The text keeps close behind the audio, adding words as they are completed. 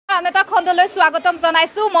আন এটা খণ্ডলৈ স্বাগতম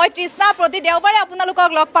জনাইছো মই তৃষ্ণা প্ৰতি দেওবাৰে আপোনালোকক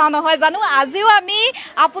লগ পাওঁ নহয় জানো আজিও আমি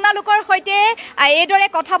আপোনালোকৰ সৈতে এইদৰে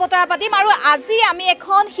কথা বতৰা পাতিম আৰু আজি আমি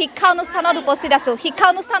এখন শিক্ষা অনুষ্ঠানত উপস্থিত আছো শিক্ষা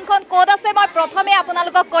অনুষ্ঠানখন ক'ত আছে মই প্ৰথমে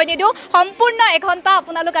আপোনালোকক কৈ দিও সম্পূৰ্ণ এঘণ্টা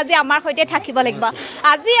আপোনালোক আজি আমাৰ সৈতে থাকিব লাগিব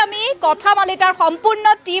আজি আমি কথামালিতাৰ সম্পূৰ্ণ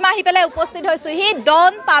টিম আহি পেলাই উপস্থিত হৈছো হি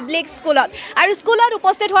ডন পাব্লিক স্কুলত আৰু স্কুলত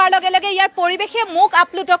উপস্থিত হোৱাৰ লগে লগে ইয়াৰ পৰিৱেশে মুখ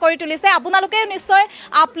আপ্লুত কৰি তুলিছে আপোনালোকে নিশ্চয়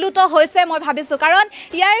আপ্লুত হৈছে মই ভাবিছো কাৰণ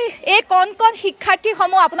ইয়াৰ এই কোন শিক্ষাৰ্থী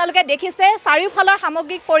সমূহ আপোনালোকে দেখিছে চাৰিওফালৰ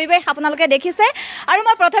সামগ্ৰিক পৰিৱেশ আপোনালোকে দেখিছে আৰু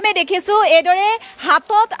মই প্ৰথমে দেখিছো এইদৰে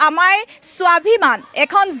হাতত আমাৰ স্বাভিমান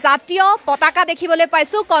এখন জাতীয় পতাকা দেখিবলৈ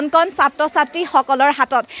পাইছো কোন ছাত্ৰ ছাত্ৰী সকলৰ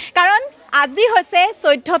হাতত কাৰণ আজি হৈছে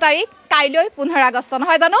 14 তাৰিখ কাইলৈ 15 আগষ্ট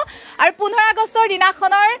নহয় জানো আৰু 15 আগষ্টৰ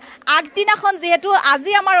দিনাখনৰ আগদিনাখন যেহেতু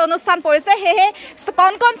আজি আমাৰ অনুষ্ঠান পৰিছে হেহে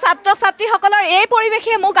কোন ছাত্ৰ ছাত্ৰী সকলৰ এই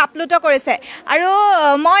পৰিৱেশে মোক আপ্লুত কৰিছে আৰু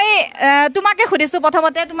মই তোমাকে সুধিছো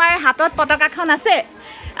প্ৰথমতে তোমাৰ হাতত পতাকাখন আছে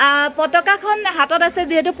পতাকাখন হাতত আছে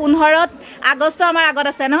যেহেতু 15 আগষ্ট আমাৰ আগত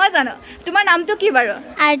আছে নহয় জানো তোমাৰ নামটো কি বাৰু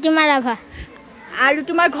আৰটিমা ৰাভা আৰু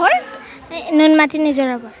তোমাৰ ঘৰ নুনমাটি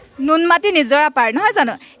নিজৰাপাৰ নুনমাটি নিজৰাপাৰ নহয়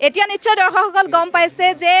জানো এতিয়া নিশ্চয় দৰ্শকসকল গম পাইছে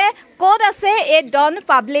যে ক'ত আছে এই ডন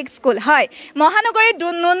পাব্লিক স্কুল হয় মহানগৰীৰ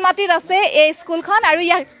নুনমাটিত আছে এই স্কুলখন আৰু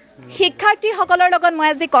ইয়াৰ শিক্ষাৰ্থীসকলৰ লগত মই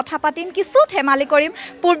আজি কথা পাতিম কিছু ধেমালি কৰিম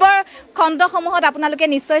পূৰ্বৰ খণ্ডসমূহত আপোনালোকে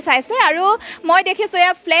নিশ্চয় চাইছে আৰু মই দেখিছোঁ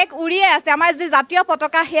এয়া ফ্লেগ উৰিয়ে আছে আমাৰ যি জাতীয়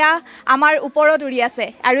পতাকা সেয়া আমাৰ ওপৰত উৰি আছে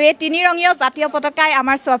আৰু এই তিনিৰঙীয় জাতীয় পতাকাই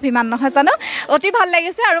আমাৰ স্বাভিমান নহয় জানো অতি ভাল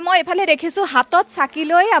লাগিছে আৰু মই এফালে দেখিছোঁ হাতত চাকি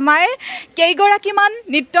লৈ আমাৰ কেইগৰাকীমান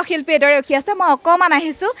নৃত্যশিল্পী এদৰে ৰখি আছে মই অকণমান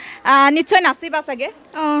আহিছোঁ নিশ্চয় নাচিবা চাগে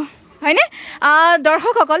অঁ হয়নে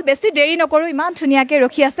দৰ্শকসকল বেছি দেৰি নকৰোঁ ইমান ধুনীয়াকৈ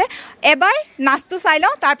ৰখি আছে এবাৰ নাচটো চাই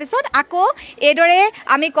লওঁ তাৰপিছত আকৌ এইদৰে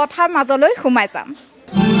আমি কথাৰ মাজলৈ সোমাই যাম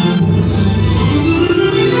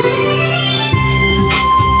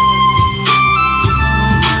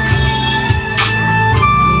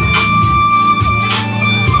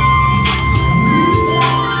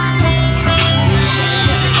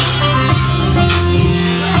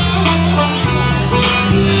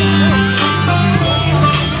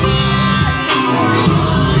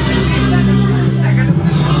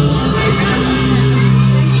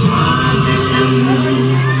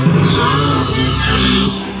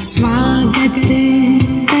स्वागत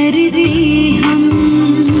करते हम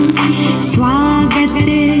स्वागत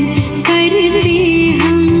करते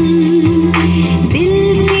हम दिल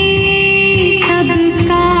से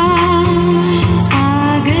सबका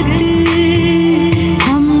स्वागत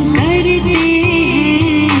हम करते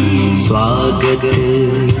हैं स्वागत करते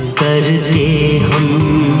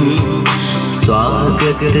हम स्वागत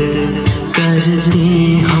करते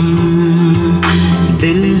हम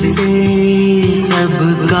दिल से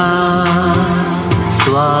सबका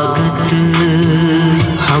स्वागत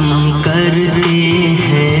हम करते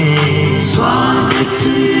हैं स्वागत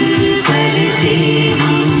करते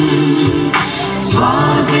हम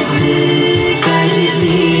स्वागत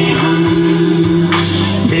करते हम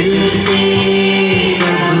दिल से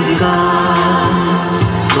सबका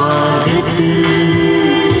स्वागत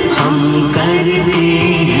हम करते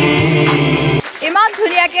हैं ইমান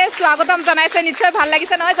ধুনীয়াকৈ স্বাগতম জনাইছে নিশ্চয় ভাল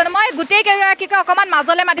লাগিছে নহয় জানো মই গোটেই কেইগৰাকীকে অকণমান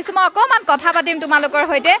মাজলৈ মাতিছোঁ মই অকণমান কথা পাতিম তোমালোকৰ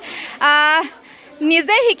সৈতে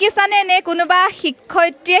নিজে শিকিছানে নে কোনোবা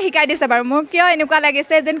শিক্ষয়িত্ৰীয়ে শিকাই দিছে বাৰু মোৰ কিয় এনেকুৱা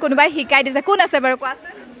লাগিছে যেন কোনোবাই শিকাই দিছে কোন আছে বাৰু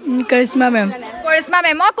কোৱাচোন কৰিশ্মা মেম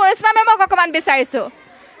মই কৰিশ্মা মেমক অকণমান বিচাৰিছোঁ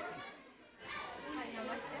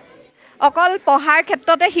অকল পঢ়াৰ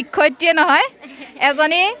ক্ষেত্ৰতে শিক্ষয়িত্ৰীয়ে নহয়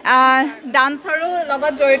এজনী ডান্সৰো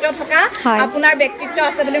লগত জড়িত থকা আপোনাৰ ব্যক্তিত্ব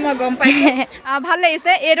আছে বুলি মই গম পাইছোঁ ভাল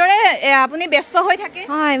লাগিছে এইদৰে আপুনি ব্যস্ত হৈ থাকে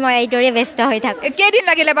হয় মই এইদৰে ব্যস্ত হৈ থাকোঁ কেইদিন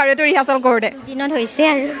লাগিলে বাৰু এইটো ৰিহাৰ্চেল কৰোঁতে দিনত হৈছে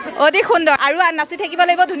আৰু অতি সুন্দৰ আৰু নাচি থাকিব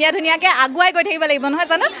লাগিব ধুনীয়া ধুনীয়াকৈ আগুৱাই গৈ থাকিব লাগিব নহয়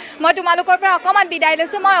জানো মই তোমালোকৰ পৰা অকণমান বিদায়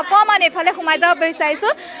লৈছোঁ মই অকণমান এইফালে সোমাই যাব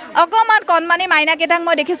বিচাৰিছোঁ অকণমান কণমানি মাইনাকেইটাক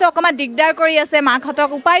মই দেখিছোঁ অকণমান দিগদাৰ কৰি আছে মাকহঁতক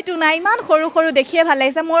উপায়টো নাই ইমান সৰু সৰু দেখিয়ে ভাল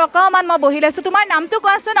লাগিছে মোৰ অকণমান মই বহি লৈছোঁ তোমাৰ নামটো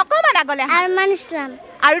কোৱাচোন অকণমান আগলৈ আৰমান ইছলাম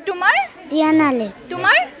আৰু তোমাৰ দিয়ানালে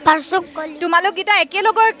তোমাৰ পাৰসক কলি তোমালোক গিটা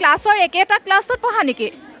একেলগৰ ক্লাছৰ একেটা ক্লাছত পঢ়া নেকি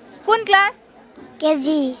কোন ক্লাছ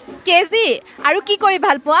কেজি আৰু কি কৰি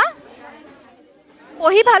ভাল পোৱা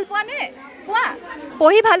পঢ়ি ভাল পোৱা নে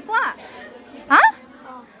পঢ়ি ভাল পোৱা হা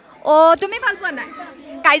ও তুমি ভাল পোৱা নাই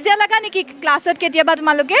কাজিয়া লাগা নেকি ক্লাছত কেতিয়াবা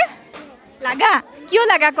তোমালোকে লাগা কিয়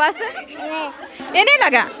লাগা কোৱাচোন এনে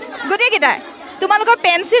লাগা গোটেইকেইটাই তোমালোকৰ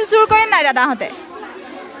পেন্সিল চুৰ কৰে নাই দাদাহঁতে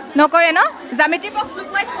নকৰে ন জ্যামিতি বক্স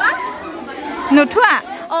লুকুৱাই থোৱা নুঠোৱা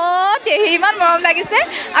ইমান মৰম লাগিছে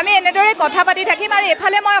আমি এনেদৰে কথা পাতি থাকিম আৰু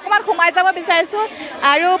এফালে মই অকমান সোমাই যাব বিচাৰিছোঁ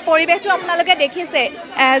আৰু পৰিৱেশটো আপোনালোকে দেখিছে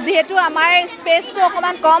যেহেতু আমাৰ স্পেচটো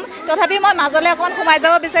অকমান কম তথাপি মই মাজলৈ অকমান সোমাই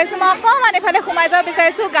যাব বিচাৰিছোঁ মই অকমান এফালে সোমাই যাব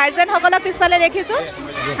বিচাৰিছোঁ গাৰ্জেনসকলক পিছফালে দেখিছোঁ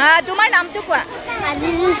তোমাৰ নামটো কোৱা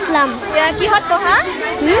আজিজুল ইছলাম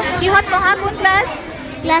কিহত পঢ়া কোন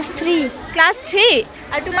ক্লাছ 3 ক্লাছ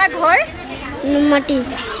 3 আৰু তোমাৰ ঘৰ নুমাটি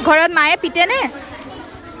ঘৰত মায়ে পিটেনে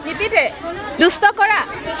নিপিটে দুষ্ট কৰা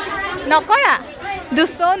নকৰা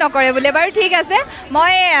দুষ্টও নকৰে বোলে বাৰু ঠিক আছে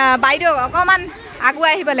মই বাইদেউ অকমান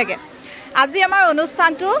আগুৱাই আহিব লাগে আজি আমাৰ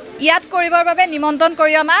অনুষ্ঠানটো ইয়াত কৰিবৰ বাবে নিমন্ত্ৰণ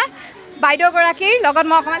কৰি অনা বাইদেউগৰাকীৰ লগত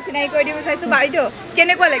মই অকমান চিনাকি কৰি দিব বিচাৰিছোঁ বাইদেউ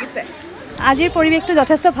কেনেকুৱা লাগিছে আজিৰ পৰিৱেশটো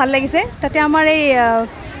যথেষ্ট ভাল লাগিছে তাতে আমাৰ এই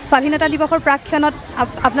স্বাধীনতা দিৱসৰ প্ৰাক্ষণত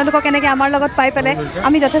আপোনালোকক এনেকৈ আমাৰ লগত পাই পেলাই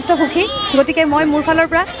আমি যথেষ্ট সুখী গতিকে মই মোৰ ফালৰ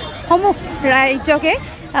পৰা সমূহ ৰাজ্যকে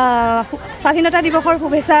স্বাধীনতা দিৱসৰ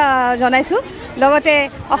শুভেচ্ছা জনাইছোঁ লগতে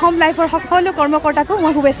অসম লাইফৰ সকলো কৰ্মকৰ্তাকো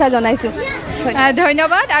মই শুভেচ্ছা জনাইছোঁ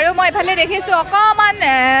ধন্যবাদ আৰু মই এফালে দেখিছোঁ অকণমান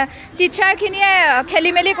টিচাৰখিনিয়ে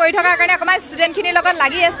খেলি মেলি কৰি থকাৰ কাৰণে অকণমান ষ্টুডেণ্টখিনিৰ লগত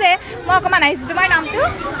লাগি আছে মই অকণমান আহিছোঁ তোমাৰ নামটো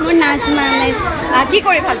মোৰ নাজমা আহমেদ কি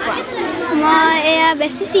কৰি ভাল পোৱা মই এয়া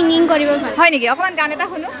বেছি ছিংগিং কৰিব ভাল হয় নেকি অকণমান গান এটা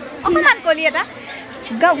শুনো অকণমান কলি এটা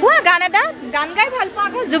গোৱা গান এটা গান গাই ভাল পোৱা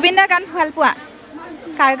আকৌ জুবিন দাৰ গান ভাল পোৱা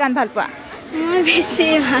কাৰ গান ভাল পোৱা মই বেছি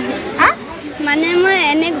ভাল মানে মই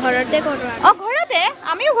এনে ঘৰতে কৰোঁ ঘৰতে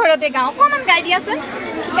আমিও ঘৰতে গাওঁ অকণমান গাই দিয়াচোন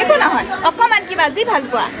একো নহয় অকণমান কিবা যি ভাল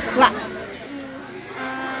পোৱা গোৱা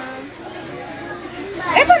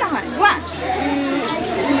একো নহয় গোৱা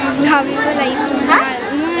ভাবিব লাগিব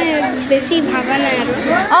মই বেছি ভবা নাই আৰু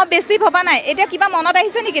বেছি ভবা নাই এতিয়া কিবা মনত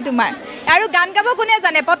আহিছে নেকি তোমাৰ আৰু গান গাব কোনে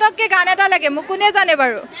জানে পটককৈ গান এটা লাগে মোক কোনে জানে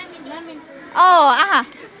বাৰু আহা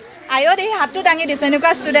আয়ো দেই হাতটো দাঙি দিছে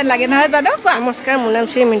এনেকুৱা ষ্টুডেণ্ট লাগে নহয় জানো কোৱা নমস্কাৰ মোৰ নাম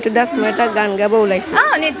শ্ৰী মিণ্টু দাস মই এটা গান গাব ওলাইছোঁ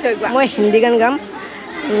নিশ্চয় কোৱা মই হিন্দী গান গাম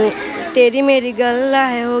तेरी मेरी गल्ला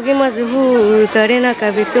है होगी मजबूर करे ना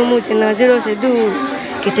कभी तो मुझे नजरों से दूर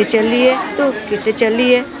किते चलिए तो किते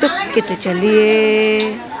चलिए तो किते चलिए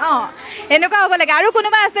এনেকুৱা হ'ব লাগে আৰু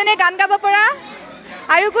কোনোবা আছেনে গান গাব পৰা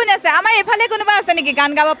আৰু কোন আছে আমাৰ এফালে কোনোবা আছে নেকি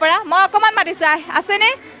গান গাব পৰা মই অকণমান মাতিছোঁ আছেনে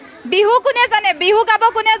বিহু কোনে জানে বিহু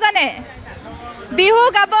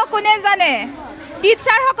গাব কোনে জানে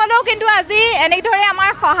টিচাৰসকলেও কিন্তু আজি এনেদৰে আমাৰ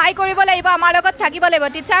সহায় কৰিব লাগিব আমাৰ লগত থাকিব লাগিব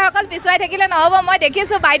টিচাৰসকল পিছুৱাই থাকিলে নহ'ব মই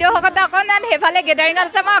দেখিছোঁ বাইদেউসকলে অকণমান সেইফালে গেডাৰিঙত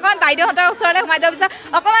আছে মই অকণমান বাইদেউহঁতৰ ওচৰলৈ সোমাই যাব বিচাৰোঁ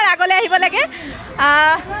অকণমান আগলৈ আহিব লাগে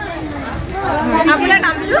আপোনাৰ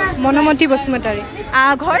নামটো মনমতী বসুমতাৰী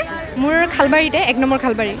ঘৰ মোৰ খালবাৰীতে 1 নম্বৰ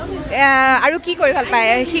খালবাৰী আৰু কি কৰি ভাল পায়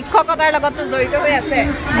শিক্ষকতাৰ লগতো জড়িত হৈ আছে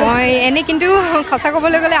মই এনে কিন্তু সঁচা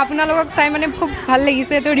ক'বলৈ গ'লে আপোনালোকক চাই মানে খুব ভাল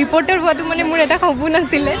লাগিছে তো ৰিপৰ্টাৰ হোৱাটো মানে মোৰ এটা সপোন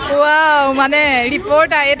আছিলে মানে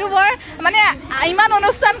ৰিপৰ্টাৰ এইটো বৰ মানে ইমান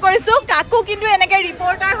অনুষ্ঠান কৰিছোঁ কাকো কিন্তু এনেকৈ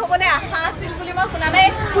ৰিপৰ্টাৰ হ'বলৈ আশা আছিল বুলি মই শুনা নাই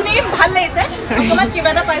শুনি ভাল লাগিছে অকণমান কিবা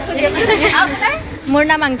এটা পাইছোঁ আপোনাৰ মোৰ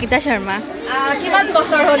নাম অংকিতা শৰ্মা কিমান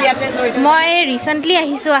বছৰ হ'ল ইয়াতে জড়িত মই ৰিচেণ্টলি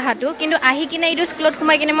আহিছোঁ আহাটো কিন্তু আহি কিনে এইটো স্কুলত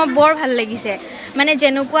সোমাই কিনে মই বৰ ভাল লাগিছে মানে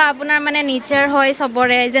যেনেকুৱা আপোনাৰ মানে নেচাৰ হয়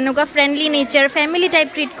চবৰে যেনেকুৱা friendly nature family type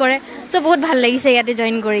treat কৰে চ' বহুত ভাল লাগিছে ইয়াতে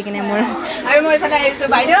জইন কৰি কিনে মোৰ আৰু মই এইফালে আহিছোঁ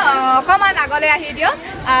বাইদেউ অকণমান আগলৈ আহি দিয়ক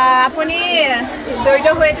আপুনি জড়িত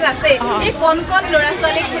হৈতো আছে এই কণ ল'ৰা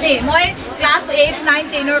ছোৱালীক শুনি মই ক্লাছ 8, 9,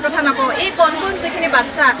 10ৰ কথা নকওঁ এই কণ যিখিনি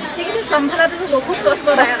বাচ্চা সেইখিনি চম্ভালাটো বহুত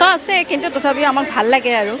কষ্ট আছে কিন্তু তথাপিও আমাক ভাল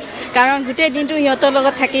লাগে আৰু কাৰণ গোটেই দিনটো সিহঁতৰ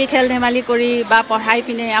লগত থাকি খেল ধেমালি কৰি বা পঢ়াই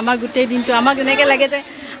পিনে আমাৰ গোটেই দিনটো আমাক এনেকৈ লাগে যে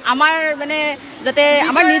আমাৰ মানে যাতে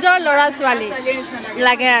আমাৰ নিজৰ ল'ৰা ছোৱালী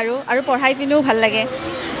লাগে আৰু পঢ়াই পিনেও ভাল লাগে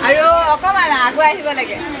আৰু অকণমান আগুৱাই আহিব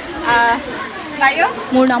লাগে বাইদেউ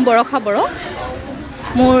মোৰ নাম বৰষা বড়ো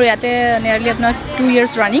মোৰ ইয়াতে নিয়াৰলি আপোনাৰ 2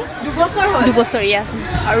 years ৰানিং 2 বছৰ ইয়াত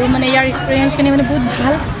আৰু মানে ইয়াৰ এক্সপিৰিয়েঞ্চখিনি মানে বহুত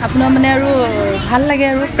ভাল আপোনাৰ মানে আৰু ভাল লাগে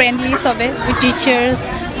আৰু ফ্ৰেণ্ডলি চবে উইথ টিচাৰ্ছ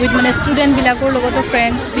উইথ মানে ষ্টুডেণ্টবিলাকৰ লগতো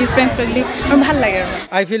ফ্ৰেণ্ডলি আৰু ভাল লাগে আৰু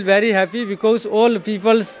I feel very happy because all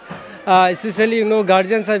people's especially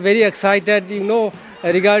guardians are very excited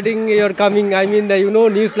regarding your coming. I mean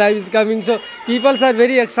news live is coming, so people are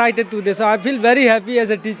very excited to this. So I feel very happy as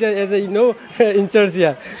a teacher, as a in charge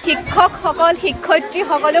here. শিক্ষকসকল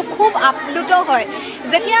শিক্ষয়িত্ৰীসকলো খুব আপ্লুত হয়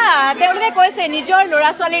যেতিয়া তেওঁলোকে কৈছে নিজৰ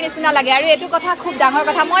ল'ৰা ছোৱালীৰ নিচিনা লাগে আৰু এইটো কথা খুব ডাঙৰ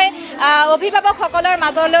কথা মই অভিভাৱকসকলৰ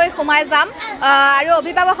মাজলৈ সোমাই যাম আৰু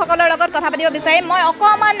অভিভাৱকসকলৰ লগত কথা পাতিব বিচাৰিম মই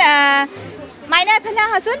অকণমান মাইনা এফালে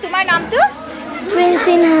আহাচোন তোমাৰ নামটো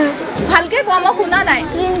প্ৰিন্সিনা ভালকৈ কোৱা মই শুনা নাই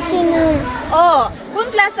প্ৰিন্সিনা কোন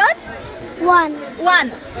ক্লাছত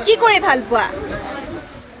 1 কি কৰি ভাল পোৱা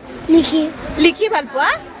লিখি ভাল পোৱা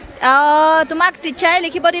তোমাক টিচাৰে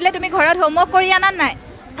লিখিব দিলে তুমি ঘৰত হোমৱৰ্ক কৰি আনা নাই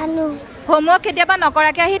আনো হোমৱৰ্ক কেতিয়াবা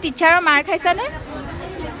নকৰাকৈ আহি টিচাৰৰ মাৰ খাইছানে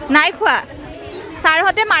নাই খোৱা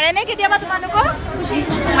ছাৰহঁতে মাৰেনে কেতিয়াবা তোমালোকক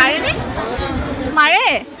মাৰেনে মাৰে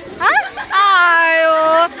হা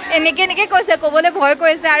এনেকৈ কৈছে ক'বলৈ ভয়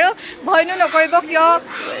কৰিছে আৰু ভয়নো নকৰিব কিয়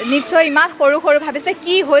নিশ্চয় ইমান সৰু ভাবিছে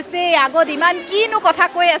কি হৈছে আগত ইমান কিনো কথা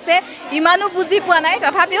কৈ আছে ইমানো বুজি পোৱা নাই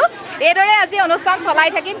তথাপিও এইদৰে আজি অনুষ্ঠান চলাই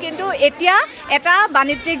থাকিম কিন্তু এতিয়া এটা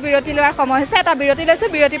বাণিজ্যিক বিৰতি লোৱাৰ সময় হৈছে এটা বিৰতি লৈছোঁ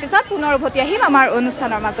বিৰতিৰ পিছত পুনৰ উভতি আহিম আমাৰ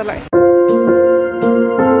অনুষ্ঠানৰ মাজলৈ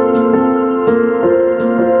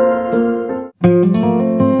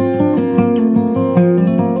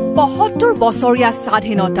 ৭৫ বছৰীয়া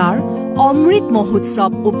স্বাধীনতাৰ অমৃত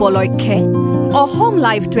মহোৎসৱ উপলক্ষে অসম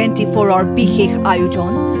লাইভ 24ৰ বিশেষ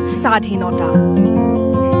আয়োজন স্বাধীনতা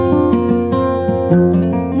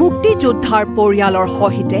মুক্তিযোদ্ধাৰ পৰিয়ালৰ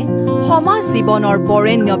সহিতে সমাজ জীৱনৰ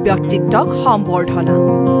বৰেণ্য ব্যক্তিত্বক সম্বৰ্ধনা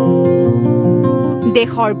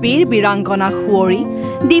দেশৰ বীৰ বীৰাংগনা সুঁৱৰী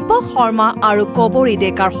দীপক শৰ্মা আৰু কবৰী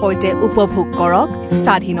ডেকাৰ সৈতে উপভোগ কৰক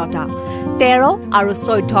স্বাধীনতা 13 আৰু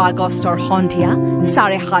 14 আগষ্টৰ সন্ধিয়া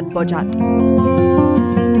 7:30 বজাত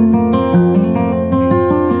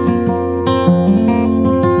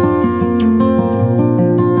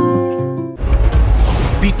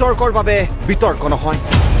বিতৰ্কৰ বাবে বিতৰ্ক নহয়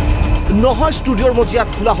ষ্টুডিঅ'ৰ মজিয়াত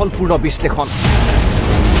খোলা হল পূৰ্ণ বিশ্লেষণ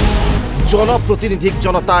জনপ্ৰতিনিধিক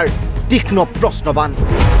জনতাৰ তীক্ষ্ণ প্ৰশ্নবান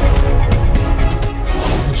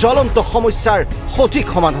জ্বলন্ত সমস্যাৰ সঠিক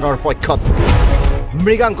সমাধানৰ পক্ষত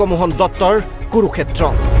মৃগাংক মোহন দত্তৰ কুৰুক্ষেত্ৰ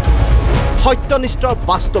সত্যনিষ্ঠ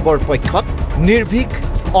বাস্তৱৰ পক্ষত নিৰ্ভীক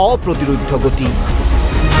অপ্ৰতিৰোধ্য গতি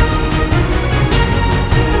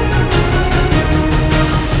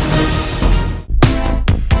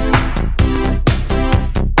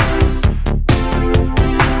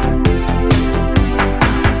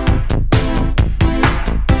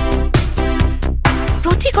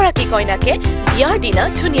প্ৰতিগৰাকী কইনাকে বিয়াৰ দিনা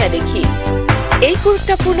ধুনীয়া দেখি এই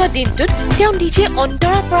গুৰুত্বপূৰ্ণ দিনটোত তেওঁ নিজে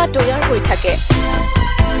অন্তৰৰ পৰা তৈয়াৰ হৈ থাকে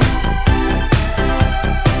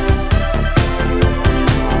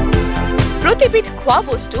প্ৰতিবিধ খোৱা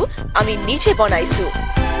বস্তু আমি নিজে বনাইছো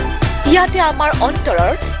ইয়াতে আমাৰ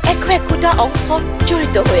অন্তৰৰ একোটা অংশ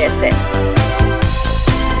জড়িত হৈ আছে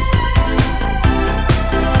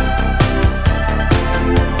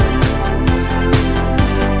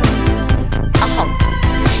আহক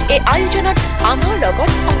এই আয়োজনত আমাৰ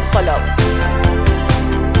লগত অংশ লওক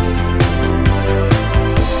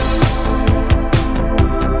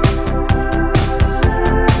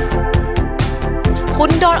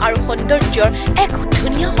সুন্দৰ আৰু সৌন্দৰ্যৰ এক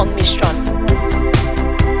ধুনীয়া সংমিশ্ৰণ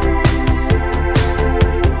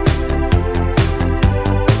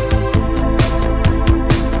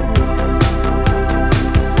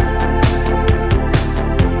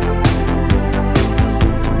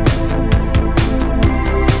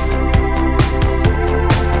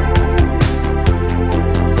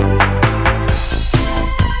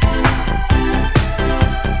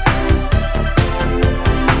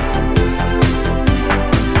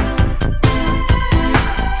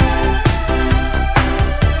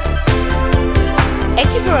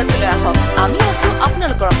আমি আছো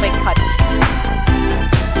আপোনালোকৰ অপেক্ষাত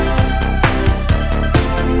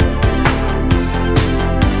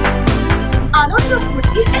আনন্দ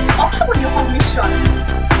ফূৰ্তিৰ এক অভাৱনীয় সংমিশ্ৰণ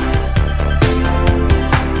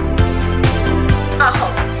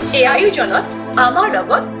আহক এই আয়োজনত আমাৰ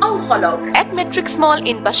লগত অংশ লওক at matrix mall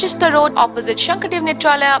in Vashishtha road opposite Sankardev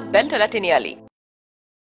Netralaya Beltola Tiniali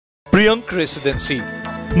Priyank residency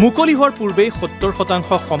মুকলি হোৱাৰ পূৰ্বে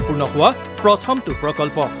 70% সম্পূৰ্ণ হোৱা প্ৰথমটো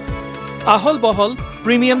প্ৰকল্প আহল বহল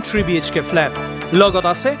প্ৰিমিয়াম 3 BHK ফ্ল্যাট লগত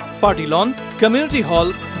আছে party lawn community hall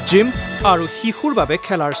gym আৰু শিশুৰ বাবে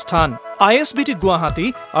খেলাৰ স্থান ISBT গুৱাহাটী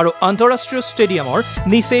আৰু আন্তঃৰাষ্ট্ৰীয় ষ্টেডিয়ামৰ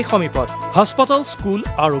নিচেই সমীপত হাস্পতাল স্কুল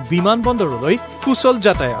আৰু বিমান বন্দৰলৈ সুচল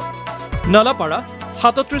যাতায়াত নালাপাৰা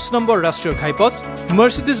 37 নম্বৰ ৰাষ্ট্ৰীয় ঘাইপথ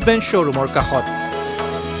মাৰ্চিডিজ বেঞ্চ শ্বৰুমৰ কাষত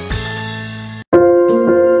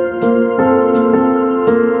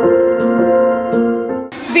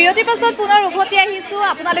বিৰতিৰ পাছত পুনৰ উভতি আহিছোঁ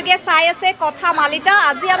আপোনালোকে চাই আছে কথা মালিতা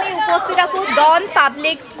আজি আমি উপস্থিত আছোঁ ডন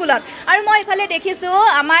পাব্লিক স্কুলত আৰু মই ইফালে দেখিছোঁ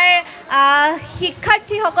আমাৰ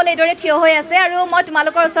শিক্ষাৰ্থীসকল এইদৰে থিয় হৈ আছে আৰু মই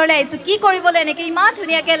তোমালোকৰ ওচৰলৈ আহিছোঁ কি কৰিবলৈ এনেকৈ ইমান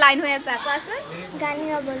ধুনীয়াকৈ লাইন হৈ আছে কোৱাচোন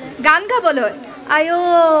গান গাবলৈ আয়ো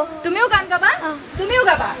তুমিও গান গাবা তুমিও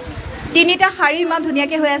গাবা তিনিটা শাৰী ইমান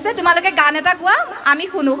ধুনীয়াকৈ হৈ আছে তোমালোকে গান এটা গোৱা আমি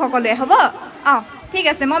শুনো সকলোৱে হ'ব অঁ ঠিক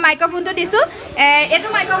আছে মই মাইক্ৰফোনটো দিছোঁ এইটো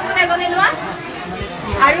মাইক্ৰফোন এজনে লোৱা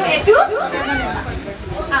আৰু এটো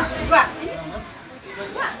কোৱা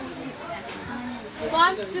 1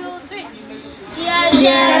 2 3 There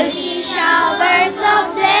shall be showers of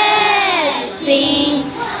blessing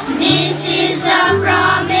This is the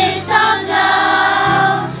promise of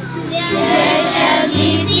love There shall be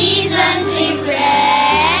seasons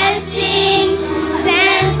refreshing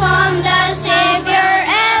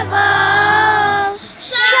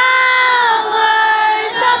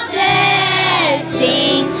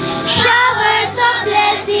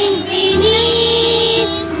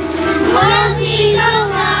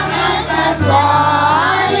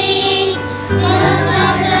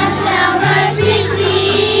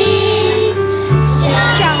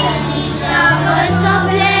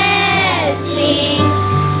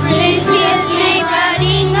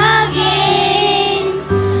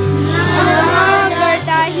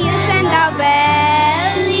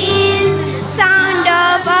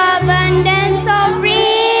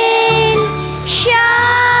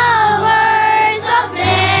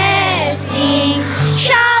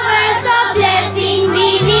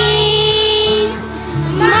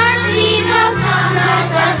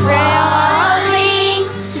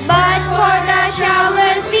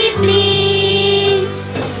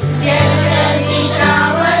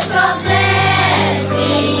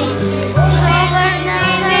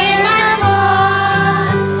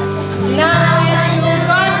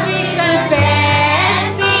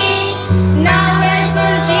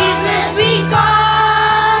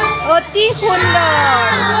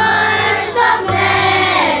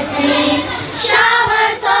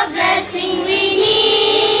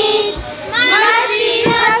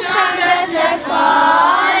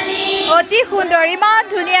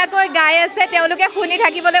আছে তেওঁলোকে শুনি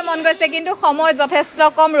থাকিবলৈ মন গৈছে কিন্তু সময় যথেষ্ট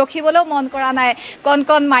কম ৰখিবলৈও মন কৰা নাই কণ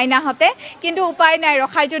কণ মাইনাহঁতে কিন্তু উপায় নাই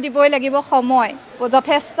ৰখাইটো দিবই লাগিব সময়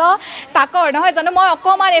যথেষ্ট তাকৰ নহয় জানো মই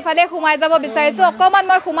অকণমান এফালে সোমাই যাব বিচাৰিছোঁ অকণমান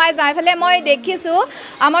মই সোমাই যাওঁ এফালে মই দেখিছোঁ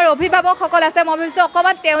আমাৰ অভিভাৱকসকল আছে মই ভাবিছোঁ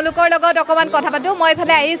অকণমান তেওঁলোকৰ লগত অকণমান কথা পাতোঁ মই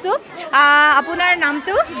এফালে আহিছোঁ আপোনাৰ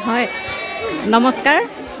নামটো হয় নমস্কাৰ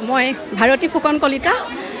মই ভাৰতী ফুকন কলিতা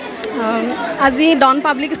আজি ডন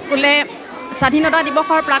পাব্লিক স্কুলে স্বাধীনতা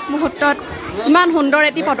দিৱসৰ প্ৰাক মুহূৰ্তত ইমান সুন্দৰ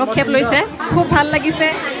এটি পদক্ষেপ লৈছে খুব ভাল লাগিছে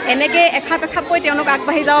এনেকৈ এখাপ এখাপকৈ তেওঁলোক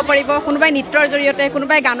আগবাঢ়ি যাব পাৰিব কোনোবাই নৃত্যৰ জৰিয়তে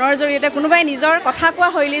কোনোবাই গানৰ জৰিয়তে কোনোবাই নিজৰ কথা কোৱা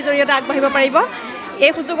শৈলীৰ জৰিয়তে আগবাঢ়িব পাৰিব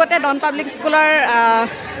এই সুযোগতে ডন পাব্লিক স্কুলৰ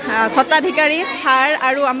স্বত্বাধিকাৰী ছাৰ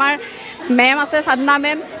আৰু আমাৰ মেম আছে সাধনা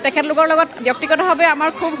মেম তেখেতলোকৰ লগত ব্যক্তিগতভাৱে আমাৰ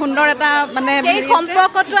খুব সুন্দৰ এটা মানে এই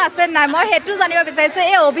সম্পৰ্কটো আছে নাই মই সেইটো জানিব বিচাৰিছোঁ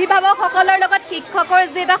এই অভিভাৱকসকলৰ লগত শিক্ষকৰ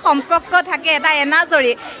যি এটা সম্পৰ্ক থাকে এটা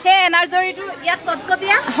এনাজৰি সেই এনাজৰিটো ইয়াত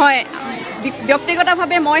কটকটীয়া হয়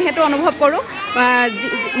ব্যক্তিগতভাৱে মই সেইটো অনুভৱ কৰোঁ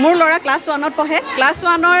মোৰ ল'ৰা ক্লাছ 1ত পঢ়ে ক্লাছ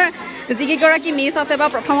 1ৰ যিকেইগৰাকী মিছ আছে বা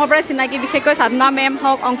প্ৰথমৰ পৰাই চিনাকি বিশেষকৈ সাধনা মেম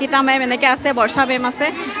হওক অংকিতা মেম এনেকৈ আছে বৰ্ষা মেম আছে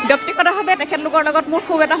ব্যক্তিগতভাৱে তেখেতলোকৰ লগত মোৰ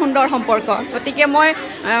খুব এটা সুন্দৰ সম্পৰ্ক গতিকে মই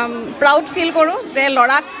প্ৰাউড ফিল কৰোঁ যে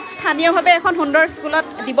ল'ৰাক স্থানীয়ভাৱে এখন সুন্দৰ স্কুলত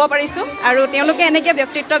দিব পাৰিছোঁ আৰু তেওঁলোকে এনেকৈ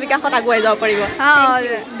ব্যক্তিত্ব বিকাশত আগুৱাই যাব পাৰিব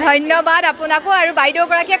ধন্যবাদ আপোনাকো আৰু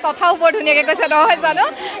বাইদেউগৰাকীয়ে কথাও বৰ ধুনীয়াকৈ কৈছে নহয় জানো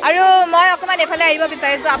আৰু মই অকণমান এফালে আহিব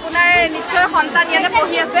বিচাৰিছোঁ আপোনাৰ নিশ্চয় সন্তান ইয়াতে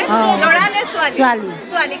পঢ়ি আছে ল'ৰা নে ছোৱালী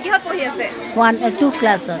ছোৱালী কিহত পঢ়ি আছে 2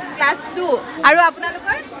 ক্লাছত ক্লাছ 2 আৰু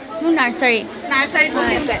আপোনালোকৰ মোৰ নাৰ্চাৰীত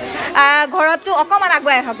পঢ়ি আছে ঘৰততো অকণমান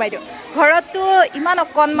আগুৱাই আহক বাইদেউ ঘৰততো ইমান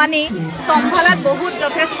অকণমানি চম্ভালাত বহুত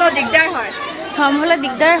যথেষ্ট দিগদাৰ হয় চম্ভালা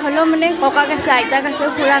দিগদাৰ হ'লেও মানে ককাক আছে আইতাক আছে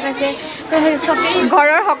খুৰাক আছে তো সেই চবেই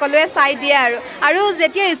ঘৰৰ সকলোৱে চাই দিয়ে আৰু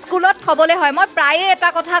যেতিয়া স্কুলত থ'বলৈ হয় মই প্ৰায়ে এটা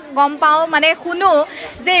কথা গম পাওঁ মানে শুনো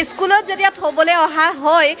যে স্কুলত যেতিয়া থ'বলৈ অহা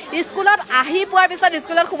হয় স্কুলত আহি পোৱাৰ পিছত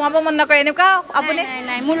স্কুলত সোমাব মন নকৰে এনেকুৱা আপুনি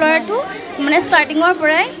নাই মোৰ ল'ৰাটো মানে ষ্টাৰ্টিঙৰ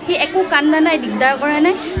পৰাই সি একো কান্দা নাই দিগদাৰ কৰা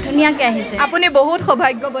নাই ধুনীয়াকৈ আহিছে আপুনি বহুত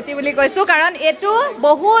সৌভাগ্যৱতী বুলি কৈছোঁ কাৰণ এইটো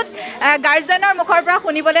বহুত গাৰ্জেনৰ মুখৰ পৰা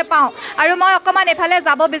শুনিবলৈ পাওঁ আৰু মই অকণমান এফালে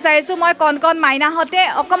যাব বিচাৰিছোঁ মই কণ কণ মাইনাহঁতে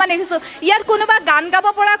অকণমান দেখিছোঁ ইয়াত কোনোবা গান গাব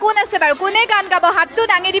পৰা কোন আছে বাৰু কোনে গান গাব হাতটো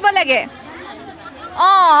দাঙি দিব লাগে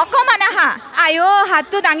অকণমান আহা আইঅ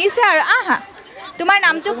হাতটো দাঙিছে আৰু আহা তোমাৰ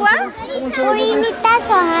নামটো কোৱা পৰিণীতা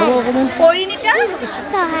চহান পৰিণীতা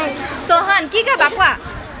চহান কি গাবা কোৱা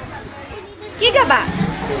কি গাবা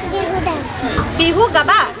বিহু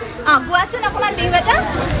গাবা গোৱাচোন অকণমান বিহু এটা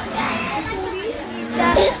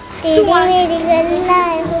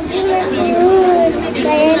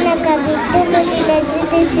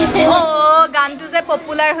গানটো যে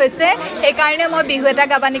পপুলাৰ হৈছে সেইকাৰণে মই বিহু এটা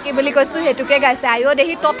গাবা নেকি বুলি কৈছোঁ সেইটোকে গাইছে আইঅ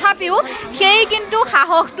দেহি তথাপিও সেই কিন্তু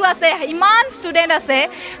সাহসটো আছে ইমান ষ্টুডেণ্ট আছে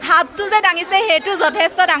হাতটো যে দাঙিছে সেইটো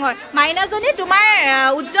যথেষ্ট ডাঙৰ মাইনাজনী তোমাৰ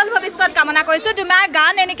উজ্জ্বল ভৱিষ্যত কামনা কৰিছোঁ তোমাৰ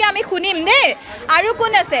গান এনেকৈ আমি শুনিম দেই আৰু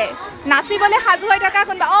কোন আছে নাচিবলৈ সাজু হৈ থকা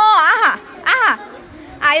কোনোবা আহা আহা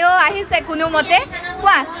আইঅ আহিছে কোনোমতে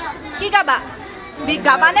কোৱা কি গাবা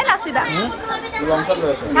গাবা নে নাচিবা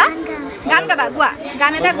হা গান গাবা গোৱা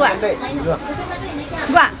গান এটা গোৱা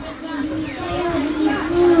গোৱা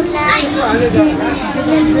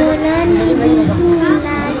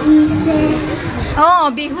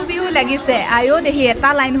বিহু বিহু লাগিছে আইঅ দেহি এটা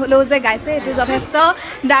লাইন হ'লেও যে গাইছে এইটো যথেষ্ট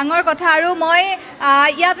ডাঙৰ কথা আৰু মই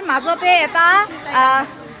ইয়াত মাজতে এটা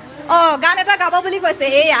গান এটা গাব বুলি কৈছে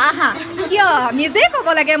এই আহা কিয় নিজে ক'ব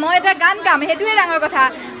লাগে মই এটা গান গাম সেইটোৱে ডাঙৰ কথা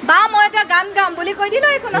বা মই এটা গান গাম বুলি কৈ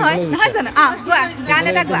দিলোঁ একো নহয় নহয় জানো গোৱা গান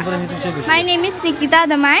এটা গোৱা My name is Nikita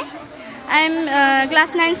Damai. I'm a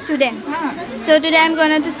class 9 student. So today I'm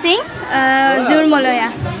going to sing Zur Moloya.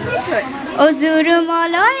 O Zur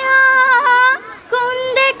Moloya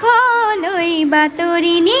kunde kholoi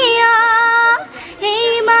batori niya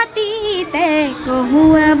hei matite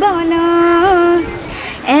kohua bono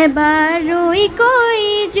ebar roi koi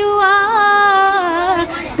jua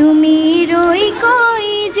tumi roi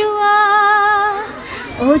koi jua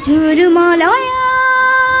O Zur Moloya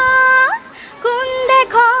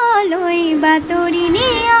লৈ বাতৰি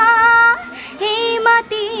নিয়া সেই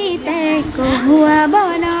মাটিতে কহুৱা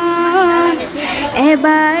বন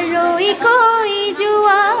এবাৰ ৰৈ কৈ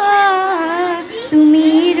যোৱা তুমি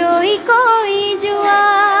ৰৈ কৈ যোৱা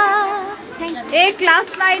এই ক্লাছ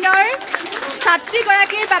 9ৰ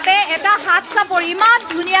ছাত্ৰীগৰাকীৰ বাবে এটা হাত চাপৰি ইমান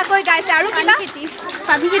ধুনীয়াকৈ গাইছে আৰু কিবা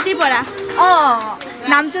পানীখেতিৰ পৰা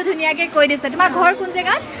নামটো ধুনীয়াকৈ কৈ দিছে তোমাৰ ঘৰ কোন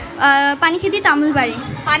জেগাত পানীখেতি তামোলবাৰী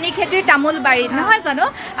পানীখেতিৰ তামোলবাৰীত নহয় জানো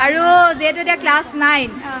আৰু যিহেতু এতিয়া ক্লাছ 9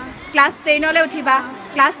 ক্লাছ 10লৈ উঠিবা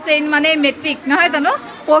ক্লাছ 10 মানে মেট্ৰিক নহয় জানো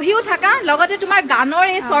পঢ়িও থাকা লগতে তোমাৰ গানৰ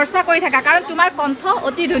এই চৰ্চা কৰি থাকা কাৰণ তোমাৰ কণ্ঠ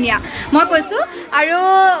অতি ধুনীয়া মই কৈছোঁ আৰু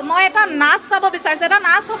মই এটা নাচ চাব বিচাৰিছোঁ এটা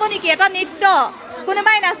নাচ হ'ব নেকি এটা নৃত্য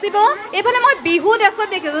কোনোবাই নাচিব এইফালে মই বিহু ড্ৰেছত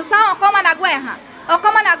দেখিছোঁ চাওঁ অকণমান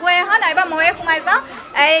আগুৱাই আহা নাইবা ময়ে সোমাই যাওঁ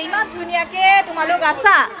ইমান ধুনীয়াকৈ তোমালোক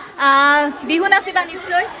আছা বিহু নাচিবা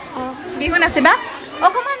নিশ্চয় বিহু নাচিবা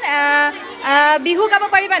অকণমান বিহু গাব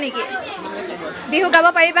পাৰিবা নেকি বিহু গাব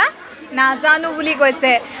পাৰিবা নাজানো বুলি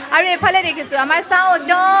কৈছে আৰু এফালে দেখিছোঁ আমাৰ চাওঁ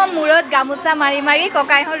একদম মূৰত গামোচা মাৰি মাৰি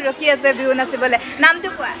ককাইহঁত ৰখি আছে বিহু নাচিবলৈ নামটো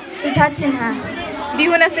কোৱা সিদ্ধাৰ্থ সিনহা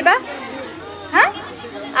বিহু নাচিবা হা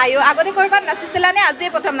আয়ো আগতে ক'ৰবাত নাচিছিলানে আজিয়ে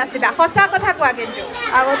প্ৰথম নাচিবা সঁচা কথা কোৱা কিন্তু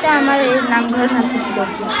আগতে আমাৰ এই নামঘৰত নাচিছিলোঁ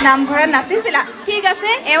নামঘৰত নাচিছিলা ঠিক আছে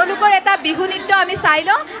এওঁলোকৰ এটা বিহু নৃত্য আমি চাই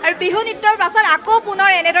লওঁ আৰু বিহু নৃত্যৰ পাছত আকৌ পুনৰ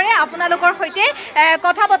এনেদৰে আপোনালোকৰ সৈতে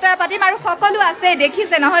কথা বতৰা পাতিম আৰু সকলো আছে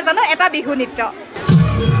দেখিছে নহয় জানো এটা বিহু নৃত্য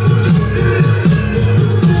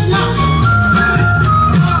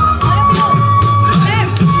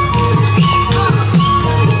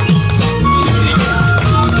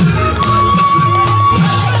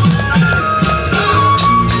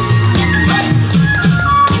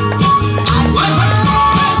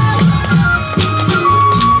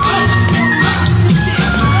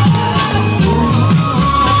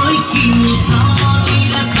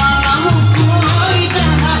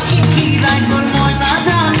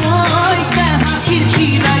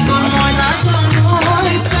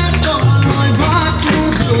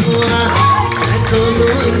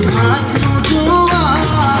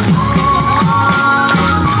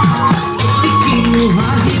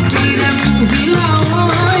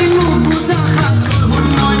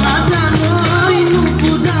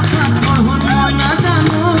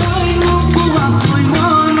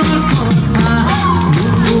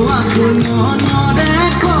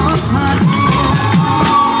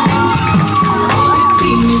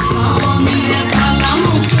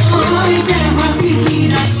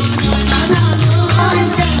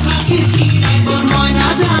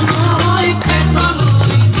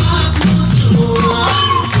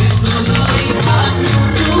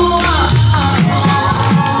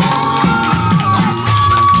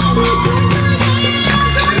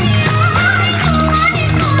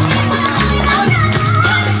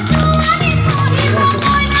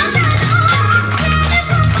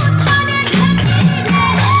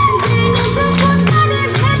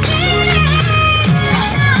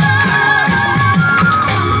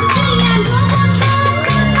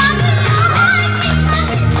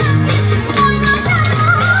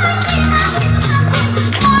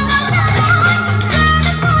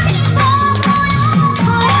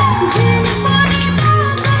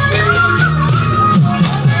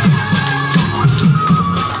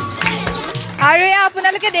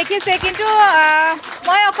দেখিছে কিন্তু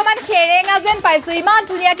মই অকমান হেৰেঙা যেন পাইছোঁ ইমান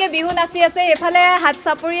ধুনীয়াকৈ বিহু নাচি আছে এফালে হাত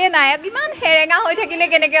চাপৰিয়ে নাই ইমান হেৰেঙা হৈ থাকিলে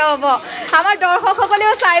কেনেকৈ হ'ব আমাৰ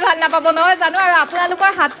দৰ্শকসকলেও চাই ভাল নাপাব নহয় জানো আৰু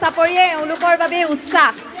আপোনালোকৰ হাত চাপৰিয়ে এওঁলোকৰ বাবে উৎসাহ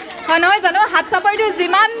হয় নহয় জানো হাত চাপৰিটো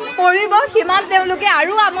যিমান পৰিব সিমান তেওঁলোকে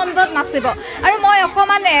আৰু আনন্দত নাচিব আৰু মই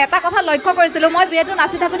অকণমান এটা কথা লক্ষ্য কৰিছিলোঁ মই যিহেতু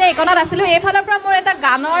নাচি থাকোঁতে এইকণত আছিলোঁ এইফালৰ পৰা মোৰ এটা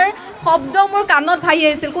গানৰ শব্দ মোৰ কাণত ভাহি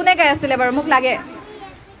আহিছিল কোনে গাই আছিলে বাৰু মোক লাগে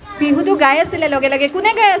বিহুটো গাই আছিলে লগে লগে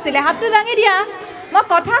কোনে গাই আছিলে হাতটো দাঙি দিয়া মই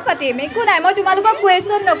কথা পাতিম একো নাই মই তোমালোকক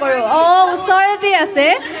কুৱেশ্যন নকৰোঁ ওচৰতে আছে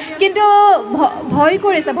কিন্তু ভয়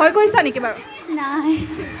কৰিছা নেকি বাৰু নাই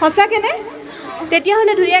সঁচাকেনে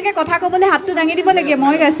তেতিয়াহ'লে ধুনীয়াকৈ কথা ক'বলৈ হাতটো দাঙি দিব লাগে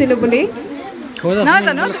মই গাইছিলোঁ বুলি নহয়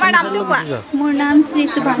জানো তোমাৰ নামটো কোৱা মোৰ নাম শ্ৰী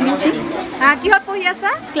শুভাংগী সিং কিহত পঢ়ি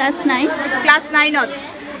আছা ক্লাছ 9 ক্লাছ 9ত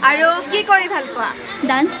আৰু কি কৰি ভাল পোৱা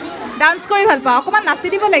ডান্স কৰি ভাল পোৱা অকণমান নাচি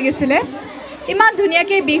দিব লাগিছিলে ইমান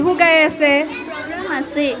ধুনীয়াকৈ বিহু গাই আছে প্ৰগ্ৰাম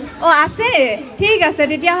আছে আছে ঠিক আছে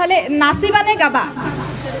তেতিয়াহ'লে নাচিবানে গাবা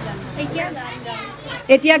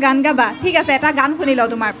এতিয়া গান গাবা ঠিক আছে এটা গান শুনি লওঁ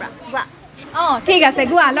তোমাৰ পৰা গোৱা ঠিক আছে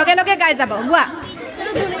গোৱা লগে লগে গাই যাব গোৱা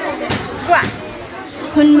গোৱা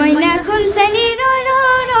খুন মইনা খুন চেনি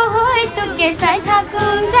ৰৈ তোকে চাই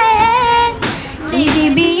থাকোঁ যে দিদি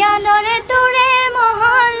বিয়ানৰে তোৰে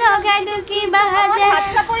মহল লগাই দু কিবা যে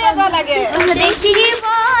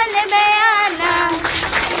দেখিবলৈ বেয়া না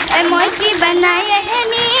মই কিবা নাই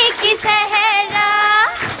এহেনি কি চেহেৰা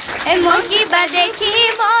মই কিবা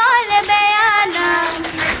দেখিবলৈ বেয়া না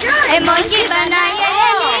মই কিবা নাই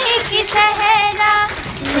এহেনি কি চেহেৰা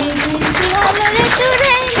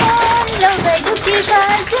তোৰে মন লগাই দু কিবা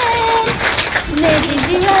যে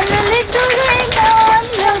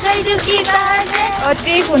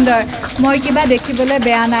অতি সুন্দৰ মই কিবা দেখিবলৈ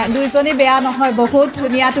বেয়া নাই দুইজনী বেয়া নহয় বহুত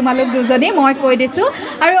ধুনীয়া তোমালোক দুজনী মই কৈ দিছোঁ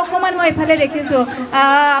আৰু অকণমান মই এইফালে দেখিছোঁ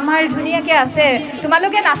আমাৰ ধুনীয়াকৈ আছে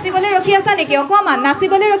তোমালোকে নাচিবলৈ ৰখি আছা নেকি অকণমান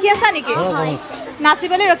নাচিবলৈ ৰখি আছা নেকি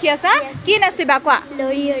নাচিবলৈ ৰখি আছা কি নাচিবা কোৱা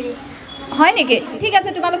লৰিয়ৰি হয় নেকি ঠিক আছে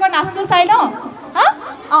তোমালোকৰ নাচটো চাই লওঁ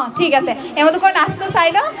ঠিক আছে এওঁলোকৰ নাচটো চাই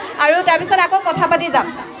লওঁ আৰু তাৰপিছত আকৌ কথা পাতি যাম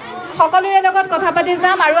সকলোৰে লগত কথা পাতি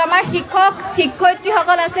যাম আৰু আমাৰ শিক্ষক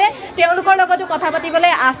শিক্ষয়িত্ৰীসকল আছে তেওঁলোকৰ লগতো কথা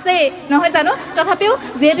পাতিবলৈ আছে নহয় জানো তথাপিও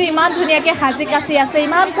যেহেতু ইমান ধুনীয়াকৈ সাজি কাচি আছে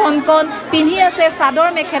ইমান কণ কণ পিন্ধি আছে চাদৰ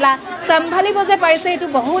মেখেলা চম্ভালিব যে পাৰিছে এইটো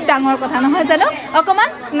বহুত ডাঙৰ কথা নহয় জানো অকণমান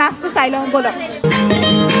নাচটো চাই লওঁ ব'লক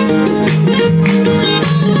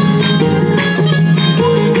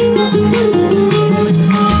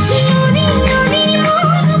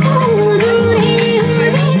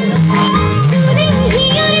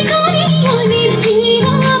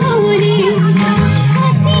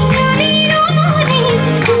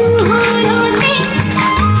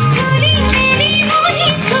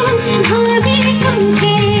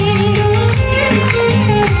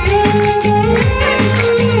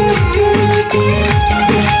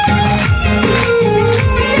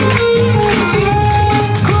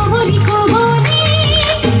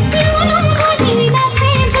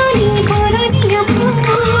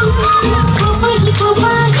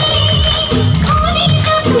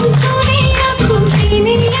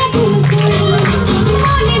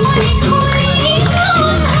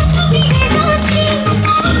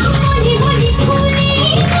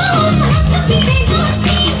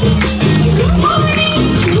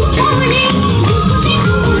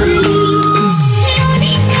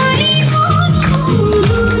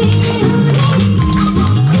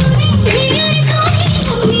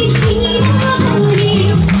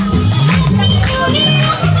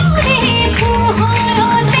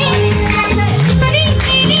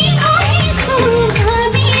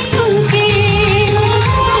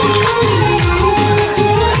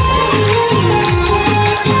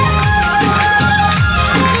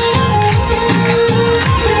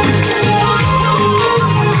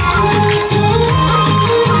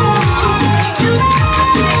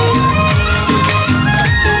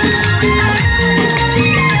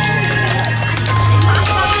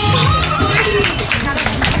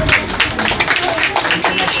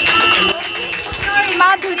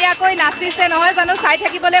নাচিছে নহয় জানো চাই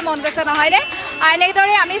থাকিবলৈ মন গৈছে নহয়নে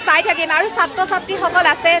এনেদৰে আমি চাই থাকিম আৰু ছাত্ৰ ছাত্ৰীসকল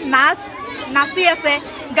আছে নাচি আছে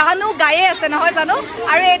গানো গায়ে আছে নহয় জানো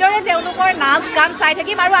আৰু এইদৰে তেওঁলোকৰ নাচ গান চাই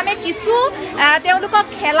থাকিম আৰু আমি কিছু তেওঁলোকক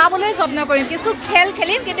খেলাবলৈ যত্ন কৰিম কিছু খেল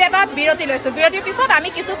খেলিম কিন্তু এটা বিৰতি লৈছোঁ বিৰতিৰ পিছত আমি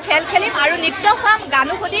কিছু খেল খেলিম আৰু নৃত্য চাম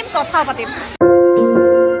গানো শুনিম কথাও পাতিম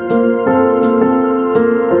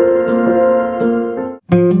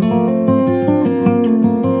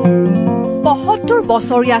 ৭৫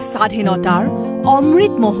 বছৰীয়া স্বাধীনতাৰ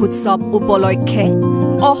অমৃত মহোৎসৱ উপলক্ষে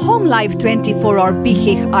অসম লাইভ 24ৰ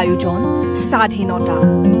বিশেষ আয়োজন স্বাধীনতা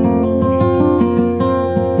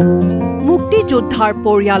মুক্তিযোদ্ধাৰ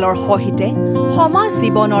পৰিয়ালৰ সহিতে সমাজ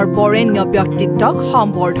জীৱনৰ বৰেণ্য ব্যক্তিত্বক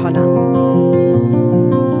সম্বৰ্ধনা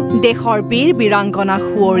দেশৰ বীৰ বীৰাংগনা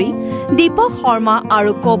সুঁৱৰী দীপক শৰ্মা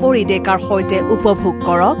আৰু কবৰী ডেকাৰ সৈতে উপভোগ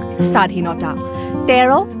কৰক স্বাধীনতা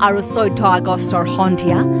 13 আৰু 14 আগষ্টৰ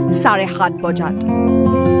সন্ধিয়া 7:30 বজাত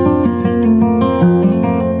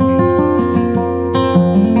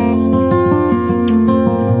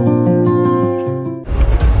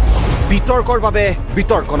বিতৰ্কৰ বাবে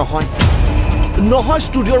বিতৰ্ক নহয়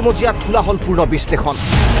ষ্টুডিঅ'ৰ মজিয়াত খোলা হল পূৰ্ণ বিশ্লেষণ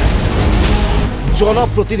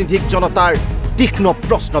জনপ্ৰতিনিধিক জনতাৰ তীক্ষ্ণ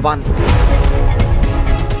প্ৰশ্নবান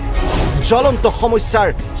জ্বলন্ত সমস্যাৰ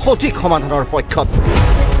সঠিক সমাধানৰ পক্ষত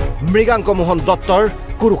মৃগাংক মোহন দত্তৰ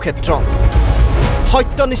কুৰুক্ষেত্ৰ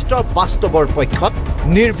সত্যনিষ্ঠ বাস্তৱৰ পক্ষত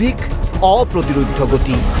নিৰ্ভীক অপ্ৰতিৰোধ্য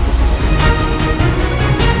গতি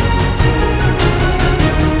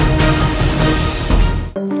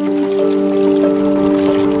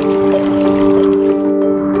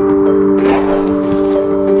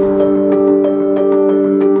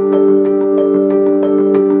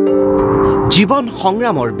জীবন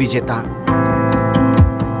সংগ্ৰামৰ বিজেতা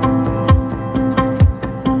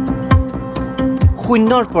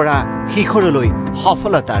শূন্যৰ পৰা শিখৰলৈ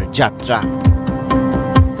সফলতাৰ যাত্ৰা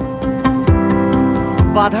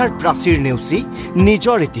বাধাৰ প্ৰাচীৰ নেওচি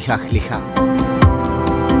নিজৰ ইতিহাস লিখা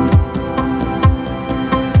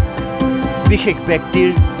বিশেষ ব্যক্তিৰ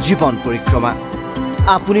জীৱন পৰিক্ৰমা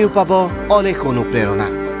আপুনিও পাব অলেখ অনুপ্ৰেৰণা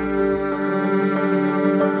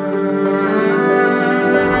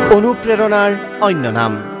অনুপ্ৰেৰণাৰ অন্য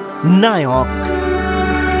নাম নায়ক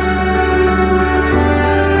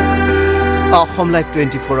অসম লাইভ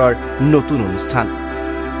 24ৰ নতুন অনুষ্ঠান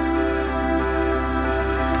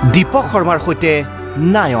দীপক শৰ্মাৰ সৈতে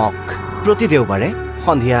নায়ক প্ৰতি দেওবাৰে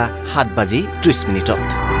সন্ধিয়া 7:30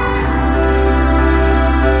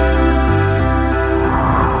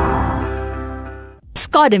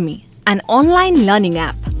 Scodemy, an online learning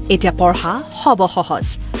app এতিয়া পঢ়া হব সহজ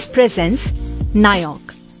presence Nayak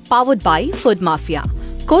powered by Food Mafia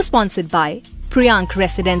co-sponsored by Priyank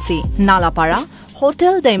Residency Nalapara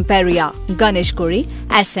Hotel The Imperia Ganeshguri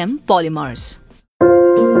Assam Polymers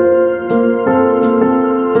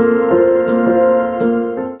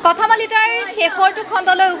কথামালিতাৰ শেষৰটো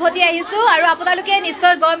খণ্ডলৈ উভতি আহিছো আৰু আপোনালোকে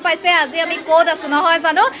নিশ্চয় গম পাইছে আজি আমি ক'ত আছো নহয়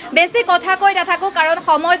জানো বেছি কথা কৈ নাথাকো কাৰণ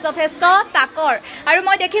সময় যথেষ্ট তাকৰ আৰু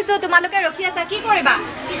মই দেখিছো তোমালোকে ৰখি আছা কি কৰিবা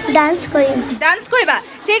ডান্স কৰিবা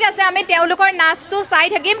ঠিক আছে আমি তেওঁলোকৰ নাচটো চাই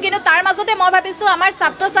থাকিম কিন্তু তাৰ মাজতে মই ভাবিছো আমাৰ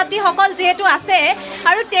ছাত্ৰ ছাত্ৰীসকল যেহেতু আছে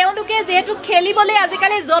আৰু তেওঁলোকে যেহেতু খেলিবলৈ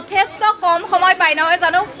আজিকালি যথেষ্ট কম সময় পায় নহয়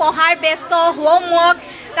জানো পঢ়াৰ ব্যস্ত হোমৱৰ্ক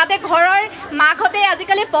তাতে ঘৰৰ মাকহঁতে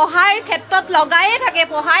আজিকালি পঢ়াৰ ক্ষেত্ৰত লগায়ে থাকে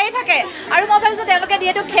পঢ়ায়ে থাকে আৰু মই ভাবিছো তেওঁলোকে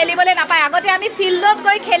যেহেতু খেলিবলৈ নাপায় আগতে আমি ফিল্ডত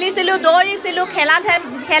গৈ খেলিছিলোঁ দৌৰিছিলোঁ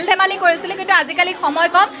খেল ধেমালি কৰিছিলোঁ কিন্তু আজিকালি সময়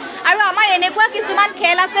কম আৰু আমাৰ এনেকুৱা কিছুমান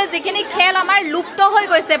খেল আছে যিখিনি খেল আমাৰ লুপ্ত হৈ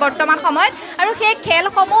গৈছে বৰ্তমান সময়ত আৰু সেই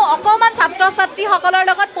খেলসমূহ অকণমান ছাত্ৰ ছাত্ৰীসকলৰ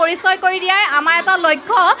লগত পৰিচয় কৰি দিয়াৰ আমাৰ এটা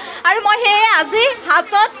লক্ষ্য আৰু মই সেয়ে আজি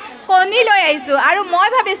হাতত কণী লৈ আহিছোঁ আৰু মই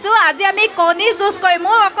ভাবিছোঁ আজি আমি কণী যুঁজ কৰিম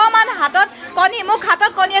মোৰ অকণমান হাতত মোক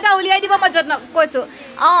হাতত কণী এটা উলিয়াই দিব মই যত্ন কৈছোঁ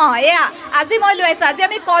এয়া আজি মই লৈ আহিছোঁ আজি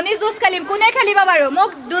আমি কণী যুঁজ খেলিম কোনে খেলিব বাৰু মোক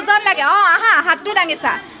দুজন লাগে আহা হাতটো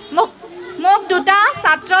দাঙিছা মোক দুটা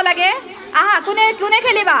ছাত্ৰ লাগে আহা কোনে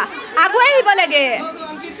খেলিবা আগুৱাই আহিব লাগে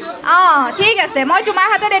ঠিক আছে মই তোমাৰ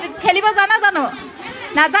হাতত খেলিব জানো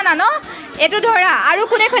নাজানা ন এইটো ধৰা আৰু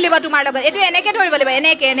কোনে খেলিব তোমাৰ লগত এইটো এনেকৈ ধৰিব লাগিব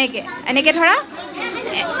এনেকৈ ধৰা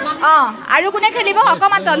আৰু কোনে খেলিব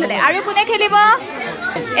অকণমান তললৈ আৰু কোনে খেলিব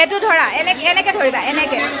এইটো ধৰা এনেকৈ ধৰিবা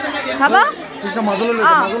এনেকৈ হ'ব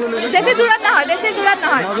বেছি জোৰত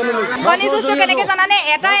নহয় কণী যুঁজটো কেনেকৈ জানানে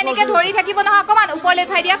এটা এনেকৈ ধৰি থাকিব নহয় অকণমান ওপৰলৈ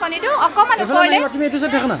উঠাই দিয়া কণীটো অকণমান ওপৰলৈ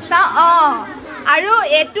আৰু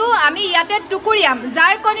এইটো আমি ইয়াতে টুকুৰিয়াম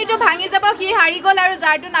যাৰ কণীটো ভাঙি যাব সি হাৰি গ'ল আৰু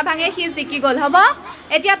যাৰটো নাভাঙে সি জিকি গ'ল হ'ব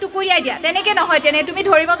এতিয়া টুকুৰিয়াই দিয়া তেনেকৈ নহয় তুমি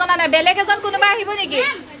ধৰিব জনা নাই বেলেগ এজন কোনোবা আহিব নেকি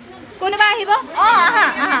কোনোবা আহিব আহা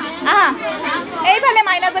এইফালে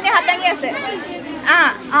মাইনাজনী হাত দাঙি আছে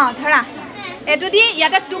ধৰা এইটো দি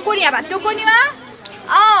ইয়াতে টুকুৰিয়াবা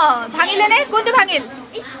ভাঙিলেনে কোনটো ভাঙিল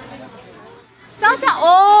চাওঁ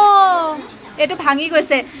এইটো ভাঙি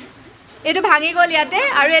গৈছে এইটো ভাঙি গ'ল ইয়াতে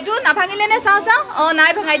আৰু এইটো নাভাঙিলেনে চাওঁ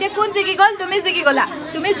নাই ভঙাই দিয়া কোন জিকি গ'ল তুমি জিকি গ'লা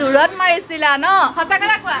তুমি জোৰত মাৰিছিলা ন সঁচা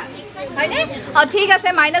কথা কোৱা হয়নে ঠিক আছে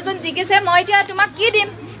মাইনাজন জিকিছে মই এতিয়া তোমাক কি দিম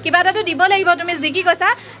কিবা এটাতো দিব লাগিব তুমি জিকি কৈছা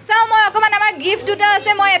চাওঁ মই অকণমান আমাৰ গিফ্ট দুটা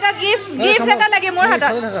আছে মই এটা গিফ্ট এটা লাগে মোৰ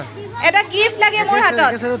হাতত এটা গিফ্ট লাগে মোৰ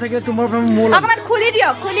হাতত অকণমান খুলি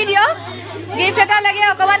দিয়ক গিফ্ট এটা লাগে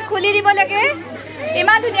অকণমান খুলি দিব লাগে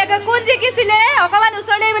ইমান ধুনীয়াকৈ কোন জিকিছিলে অকণমান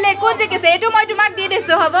ওচৰলৈ বোলে কোন জিকিছে এইটো মই তোমাক দি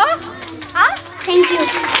দিছোঁ হ'ব থেংক ইউ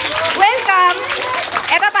ৱেলকাম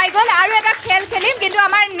এটা পাই গ'ল আৰু এটা খেল খেলিম কিন্তু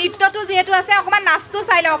আমাৰ নৃত্যটো যিহেতু আছে অকণমান নাচটো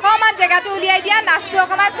চাই লওঁ অকণমান জেগাটো উলিয়াই দিয়া নাচটো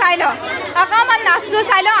অকণমান চাই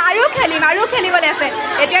লওঁ আৰু খেলিবলৈ আছে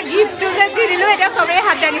এতিয়া গিফ্টটো যে দি দিলোঁ এতিয়া চবেই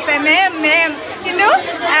হাত দাঙিছে মেম কিন্তু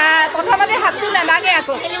প্ৰথমতে হাতটো নালাগে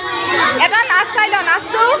আকৌ এটা নাচ চাই লওঁ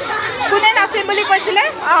নাচটো কোনে নাচিম বুলি কৈছিলে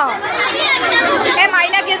এই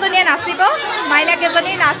মাইনাকেইজনীয়ে নাচিব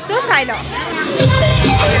মাইনাকেইজনীৰ নাচটো চাই লওঁ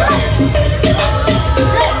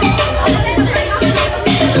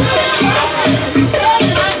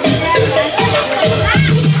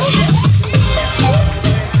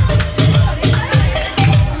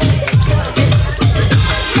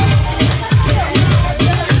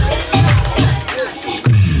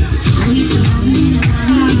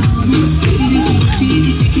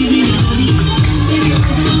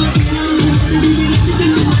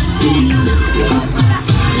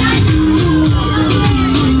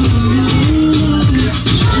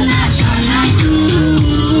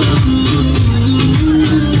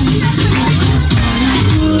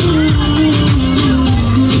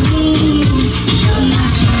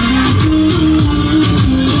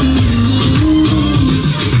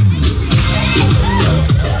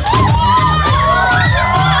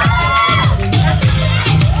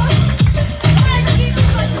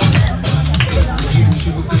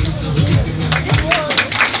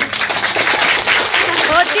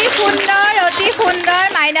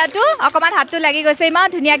অকণমান হাতটো লাগি গৈছে ইমান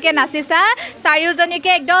ধুনীয়াকৈ নাচিছা চাৰিওজনীকে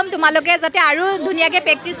একদম তোমালোকে যাতে আৰু ধুনীয়াকৈ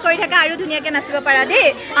প্ৰেক্টিচ কৰি থাকা আৰু ধুনীয়াকৈ নাচিব পাৰা দেই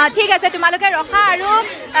ঠিক আছে তোমালোকে ৰখা আৰু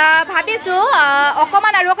ভাবিছোঁ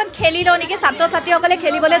অকণমান আৰু অকণ খেলি লওঁ নেকি ছাত্ৰ ছাত্ৰীসকলে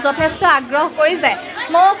খেলিবলৈ যথেষ্ট আগ্ৰহ কৰিছে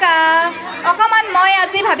মোক অকণমান মই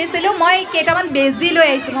আজি ভাবিছিলোঁ মই কেইটামান বেজী লৈ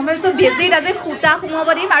আহিছোঁ মই ভাবিছোঁ বেজীত আজি সূতা সোমোৱাব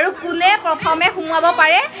দিম আৰু কোনে প্ৰথমে সোমোৱাব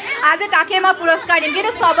পাৰে আজি তাকে মই পুৰস্কাৰ দিম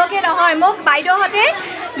কিন্তু চবকে নহয় মোক বাইদেউহঁতে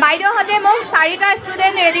মোক 4টা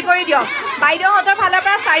ষ্টুডেণ্ট ৰেডি কৰি দিয়ক বাইদেউহঁতৰ ফালৰ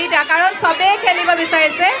পৰা 4টা কাৰণ চবেই খেলিব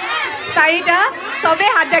বিচাৰিছে চাৰিটা চবেই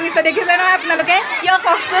হাত দাঙিছে দেখিছে নহয় আপোনালোকে কিয়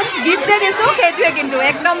কওকচোন গিফ্ট যে দিছোঁ সেইটোৱে কিন্তু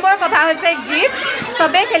 1 নম্বৰ কথা হৈছে গিফ্ট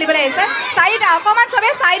চবেই খেলিবলৈ আহিছে চাৰিটা অকণমান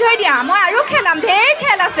চবেই চাইড হৈ দিয়া মই আৰু খেলাম ঢেৰ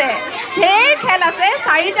খেল আছে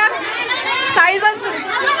চাৰিজন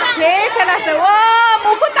ঢেৰ খেল আছে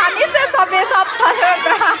মোকো টানিছে চবেই চব ফালৰ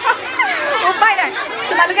পৰা উপায় নাই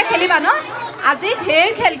তোমালোকে খেলিবা ন আজি ঢেৰ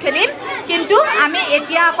খেল খেলিম কিন্তু আমি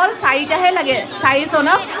এতিয়া অকল চাৰিটাহে লাগে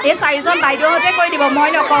চাৰিজনক এই চাৰিজন বাইদেউহঁতে কৈ দিব মই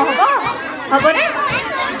নকওঁ হ'বনে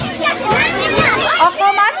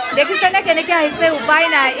অকণমান দেখিছেনে কেনেকৈ আহিছে উপায়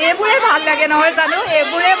নাই এইবোৰে ভাল লাগে নহয় জানো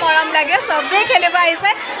এইবোৰে মৰম লাগে চবেই খেলিব আহিছে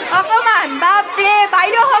অকণমান বাপৰে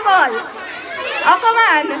বাইদেউসকল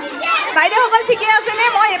অকণমান বাইদেউসকল ঠিকে আছেনে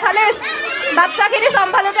মই এইফালে বাচ্চাখিনি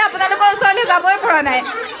চম্ভালোতে আপোনালোকৰ ওচৰলৈ যাবই পৰা নাই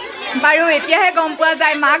বাৰু এতিয়াহে গম পোৱা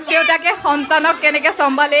যায় মাক দেউতাকে সন্তানক কেনেকৈ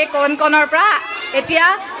চম্ভালে কণৰ পৰা এতিয়া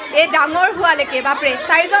এই ডাঙৰ হোৱালৈকে বাপৰে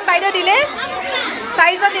চাৰিজন বাইদেউ দিলে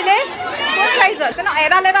কোন চাৰিজন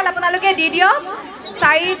এডাল আপোনালোকে দি দিয়ক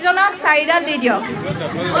চাৰিজনক চাৰিডাল দি দিয়ক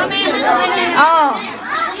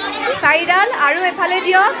চাৰিডাল আৰু এফালে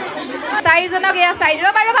দিয়ক চাৰিজনক এয়া চাৰি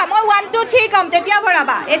ৰ'বা মই 1 2 3 ক'ম তেতিয়া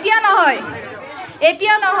ভৰাবা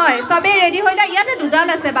এতিয়া নহয় চবেই ৰেডি হৈ লওক ইয়াতে দুডাল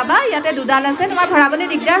আছে বাবা ইয়াতে দুডাল আছে তোমাৰ ভৰাবলৈ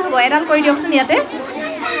দিগদাৰ হ'ব এডাল কৰি দিয়কচোন ইয়াতে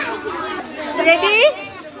ৰেডি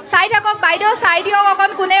চাই থাকক বাইদেউ চাই দিয়ক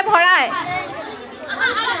অকণ কোনে ভৰায়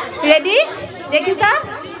ৰেডি দেখিছা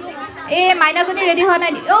এই মাইনাজনী ৰেডি হোৱা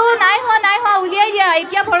নাই নাই হোৱা উলিয়াই দিয়া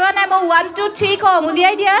এতিয়া ভৰোৱা নাই মই 1 2 3 ক'ম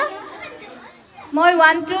উলিয়াই দিয়া মই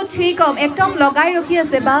 1 2 3 ক'ম একদম লগাই ৰখি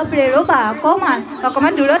আছে বাপৰে ৰ'বা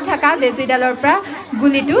অকণমান দূৰত থাকা বেজীডালৰ পৰা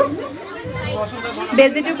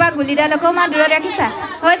বেজীটোৰ পৰা গুলিডাল অকণমান দূৰত ৰাখিছা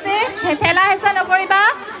হৈছে ঠেলা হেঁচা নকৰিবা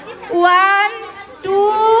 1 2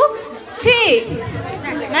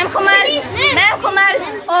 3 মেম সোমাল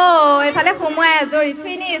এইফালে সোমোৱাই আজৰি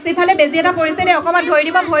ফিনিছ এইফালে বেজী এটা পৰিছে দেই অকণমান ধৰি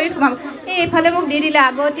দিব ভৰিত সোমাব এইফালে মোক দি দিলে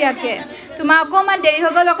আগতীয়াকৈ তোমাৰ অকণমান দেৰি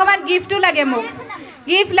হৈ গ'ল অকণমান গিফ্টো লাগে মোক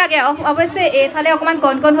গিফ্ট লাগে অৱশ্যে এইফালে অকণমান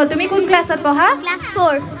কণ হ'ল তুমি কোন ক্লাছত পঢ়া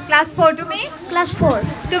ক্লাছ 4 তুমি ক্লাছ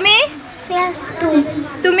 4 তুমি ক্লাছ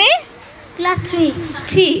 2 তুমি ক্লাছ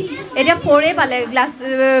 3 এতিয়া 4 পালে গ্লাছ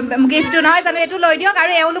গিফ্টটো নহয় জানো এইটো লৈ দিয়ক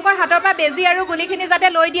আৰু এওঁলোকৰ হাতৰ পৰা বেজী আৰু গুলিখিনি যাতে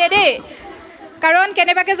লৈ দিয়ে দেই কাৰণ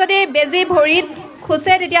কেনেবাকৈ যদি বেজী ভৰিত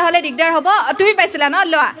খুচে তেতিয়াহ'লে দিগদাৰ হ'ব তুমি পাইছিলা ন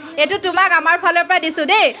লোৱা এইটো তোমাক আমাৰ ফালৰ পৰা দিছোঁ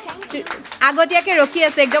দেই আগতীয়াকৈ ৰখি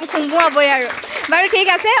আছে একদম সোমোৱাবই আৰু বাৰু ঠিক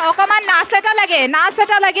আছে অকণমান নাচ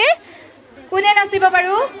এটা লাগে কোনে নাচিব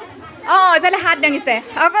বাৰু এইফালে হাত দাঙিছে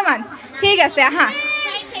অকণমান ঠিক আছে আহা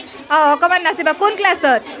অকণমান নাচিবা কোন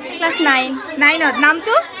ক্লাছত ক্লাছ 9ত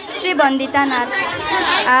নামটো শ্ৰী বন্দিতা নাথ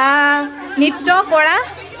নৃত্য কৰা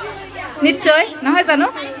নিশ্চয় নহয় জানো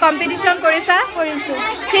কম্পিটিশ্যন কৰিছোঁ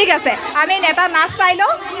ঠিক আছে আমি এটা নাচ চাই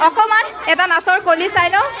লওঁ অকণমান এটা নাচৰ কলি চাই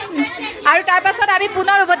লওঁ আৰু তাৰপাছত আমি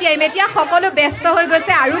পুনৰ উভতি আহিম এতিয়া সকলো ব্যস্ত হৈ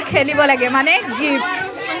গৈছে আৰু খেলিব লাগে মানে গিফ্ট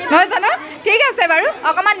নহয় জানো ঠিক আছে বাৰু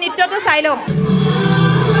অকণমান নৃত্যটো চাই লওঁ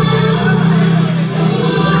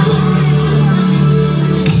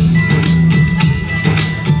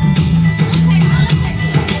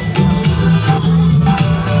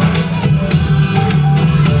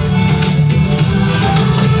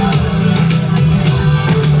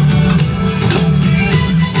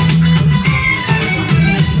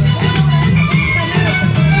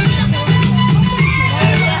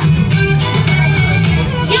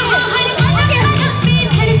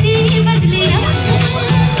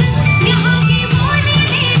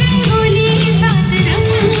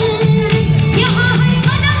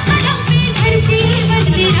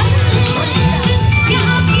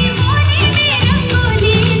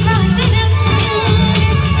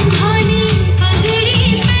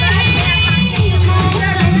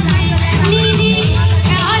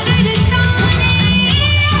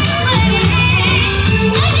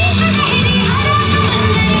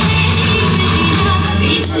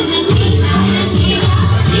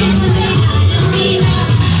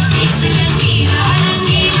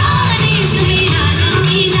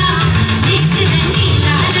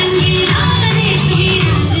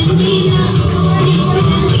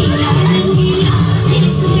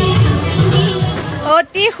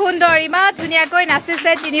ধুনীয়াকৈ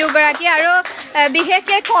নাচিছে তিনিওগৰাকী আৰু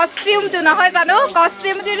বিশেষকৈ কষ্টিউমটো নহয় জানো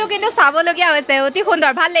কষ্টিউমটো কিন্তু চাবলগীয়া হৈছে অতি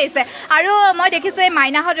সুন্দৰ ভাল লাগিছে আৰু মই দেখিছোঁ এই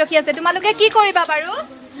মাইনাহঁত ৰখি আছে তোমালোকে কি কৰিবা বাৰু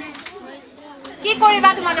কি কৰিবা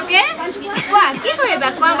তোমালোকে কোৱা কি কৰিবা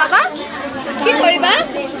কোৱা বাবা কি কৰিবা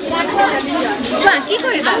কোৱা কি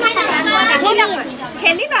কৰিবা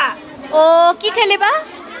খেলিবা কি খেলিবা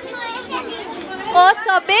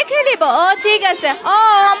চবে খেলিব ঠিক আছে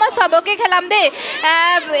মই চবকে খেলাম দেই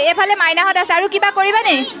এফালে মাইনাহঁত আছে আৰু কিবা কৰিবা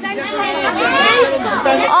নে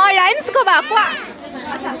ৰাইমছ ক'বা কোৱা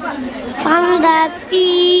from the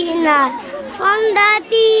peanut, from the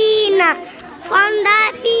peanut, from the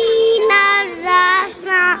peanut,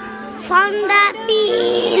 Jasna, from the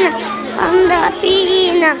peanut, from the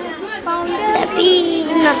peanut, from the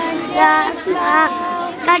peanut, Jasna,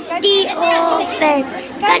 cut it open,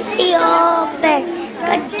 cut it open,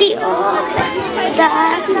 cut it open,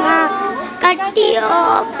 Jasna, cut it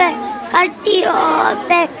open, cut it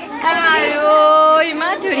open.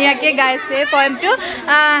 ইমান ধুনীয়াকৈ গাইছে পয়েমটো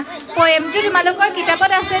পয়েমটো তোমালোকৰ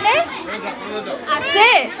কিতাপত আছেনে আছে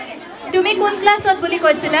তুমি কোন ক্লাছত বুলি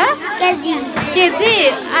কৈছিলা কেজি কেজি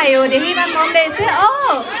আয়ো দেহি ইমান মন লাগিছে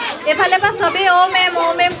এফালে পৰা চবেই অ'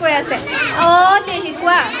 মেম কৈ আছে দেহি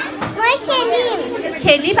কোৱা মই খেলিম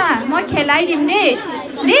খেলিবা মই খেলাই দিম দেই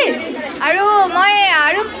আৰু মই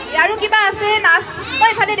আৰু কিবা আছে নাচ মই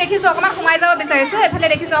এফালে দেখিছোঁ অকণমান সোমাই যাব বিচাৰিছোঁ এফালে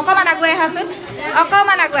দেখিছোঁ অকণমান আগুৱাই আহাচোন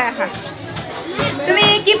অকণমান আগুৱাই আহা তুমি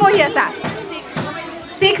কি পঢ়ি আছা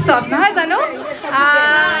 6ত নহয় জানো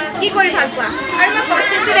কি কৰি ভাল পোৱা আৰু মই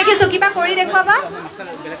কষ্টিউমটো দেখিছোঁ কিবা কৰি দেখুৱাবা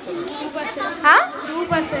হা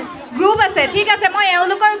গ্ৰুপ আছে ঠিক আছে মই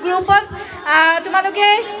এওঁলোকৰ গ্ৰুপত তোমালোকে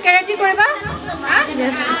কেৰেক্টাৰ কৰিবা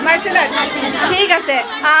মাৰ্চেল আৰ্ট ঠিক আছে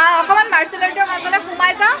অকণমান মাৰ্চেল আৰ্টৰ মাজলৈ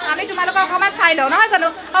সোমাই যাওঁ আমি তোমালোকক অকণমান চাই লওঁ নহয় জানো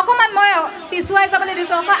অকণমান মই পিছুৱাই যাবলৈ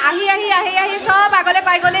দিছোঁ আহি চব আগলৈ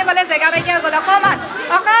পাই গ'লেই বোলে জেগা নাইকিয়া হৈ গ'ল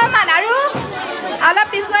অকণমান আৰু অলপ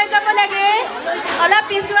পিছুৱাই যাব লাগে অলপ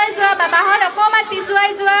পিছুৱাই যোৱা বাবাহঁত অকণমান পিছুৱাই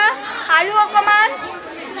যোৱা আৰু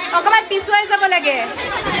অকণমান পিছুৱাই যাব লাগে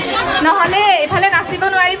নহ'লে এইফালে নাচিব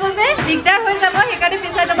নোৱাৰিব যে দিগদাৰ হৈ যাব সেইকাৰণে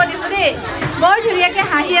পিছুৱাই যাব দিছোঁ দেই বৰ ধুনীয়াকৈ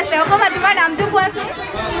হাঁহি আছে অকণমান তোমাৰ নামটো কোৱাচোন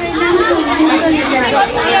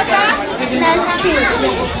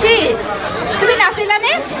তুমি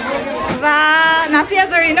নাচিলানে বা নাচি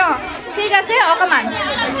আজৰি ন ঠিক আছে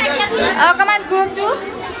অকণমান গ্ৰুপটো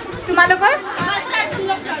তোমালোকৰ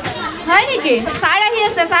হয় নেকি ছাৰ আহি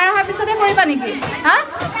আছে ছাৰ অহাৰ পিছতে কৰিবা নেকি হা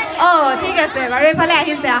ঠিক আছে বাৰু এইফালে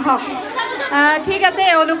আহিছে আহক ঠিক আছে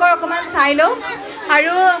এওঁলোকৰ অকণমান চাই লওঁ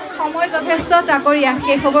আৰু সময় যথেষ্ট তাকৰীয়া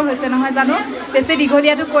শেষ হ'বৰ হৈছে নহয় জানো বেছি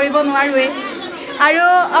দীঘলীয়াটো কৰিব নোৱাৰোৱেই আৰু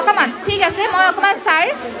অকণমান ঠিক আছে মই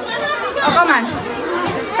অকণমান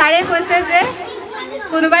ছাৰে কৈছে যে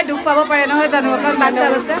কোনোবাই দুখ পাব পাৰে নহয় জানো অকণমান বাচ্চা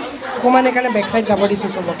অকণমান সেইকাৰণে বেক চাইড যাব দিছোঁ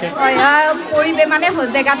চবকে হয় পৰিৱেশ মানে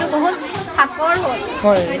জেগাটো বহুত ফাকৰ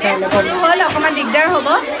হ'ল অকণমান দিগদাৰ হ'ব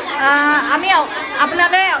আমি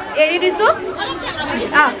আপোনালৈ এৰি দিছোঁ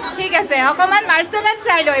ঠিক আছে অকণমান মাৰ্চেল আৰ্ট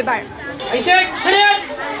চাই লওঁ এইবাৰ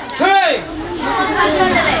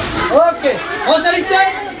Okay, all study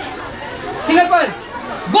sets. Single punch.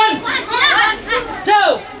 1, 2,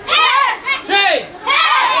 3,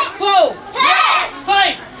 4,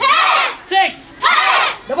 5, 6.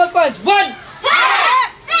 Double punch. 1,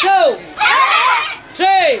 2,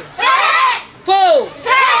 3, 4,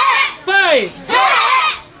 5.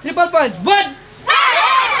 Triple punch. 1,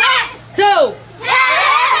 2,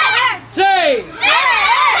 3.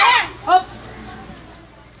 Up.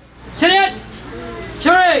 Chariot.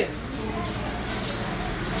 Chariot.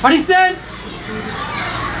 For distance.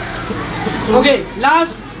 Okay,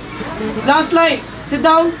 last line, sit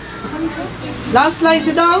down. Last line,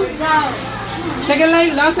 sit down. Second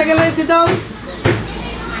line, sit down.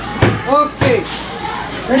 Okay.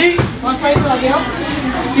 Ready? First line, आगे आओ.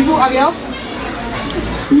 Kipu, आगे आओ.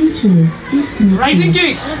 Rising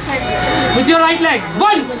kick. With your right leg.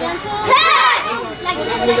 1.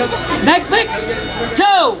 Back.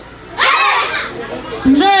 2.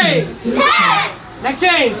 3. Leg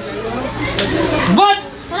change. 1,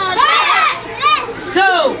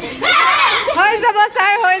 2. হৈ যাব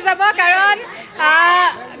sir হৈ যাব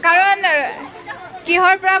কাৰণ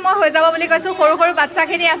কিহৰ পৰা মই হৈ যাব বুলি কৈছোঁ সৰু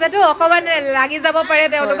বাচ্চাখিনি আছেতো অকণমান লাগি যাব পাৰে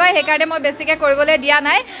তেওঁলোকৰ সেইকাৰণে মই বেছিকৈ কৰিবলৈ দিয়া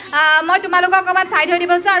নাই মই তোমালোকক অকণমান চাই থৈ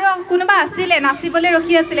দিব বিচাৰোঁ আৰু কোনোবা আছিলে নাচিবলৈ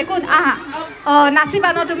ৰখি আছিলে কোন আহা নাচিবা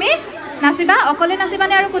ন তুমি নাচিবা অকলে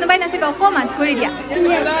নাচিবানে আৰু কোনোবাই নাচিবা অকণমান কৰি দিয়া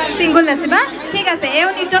ছিংগল নাচিবা ঠিক আছে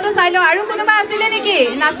এওঁ নৃত্যটো চাই লওঁ আৰু কোনোবা আছিলে নেকি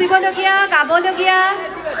নাচিবলগীয়া গাবলগীয়া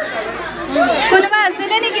কোনোবা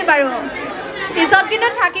আছিলে নেকি বাৰু পিছত কিন্তু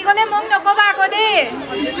থাকি গ'লে মোক নক'বা আকৌ দেই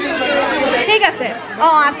ঠিক আছে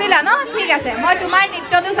আছিলা ন ঠিক আছে মই তোমাৰ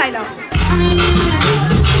নৃত্যটো চাই লওঁ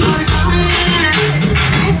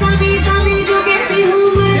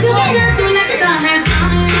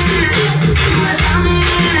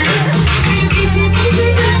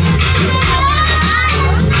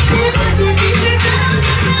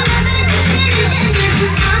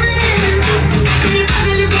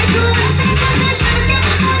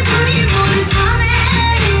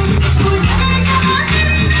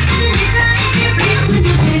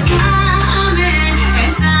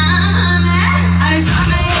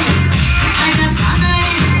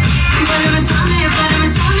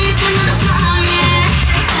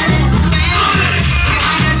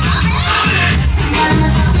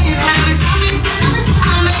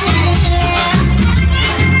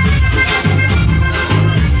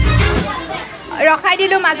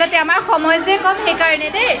মাজতে আমাৰ সময় যে কম সেইকাৰণে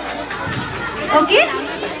দেই ওকে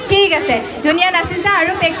ঠিক আছে ধুনীয়া নাচিছা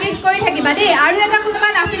আৰু প্ৰেক্টিছ কৰি থাকিবা দেই আৰু এটা কোনোবা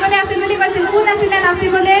নাচিবলৈ আছিল বুলি কৈছিল কোন আছিলে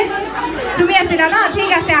নাচিবলৈ তুমি আছিলা ন ঠিক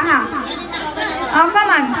আছে আহা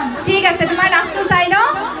অকমান ঠিক আছে তোমাৰ নাচটো চাই লওঁ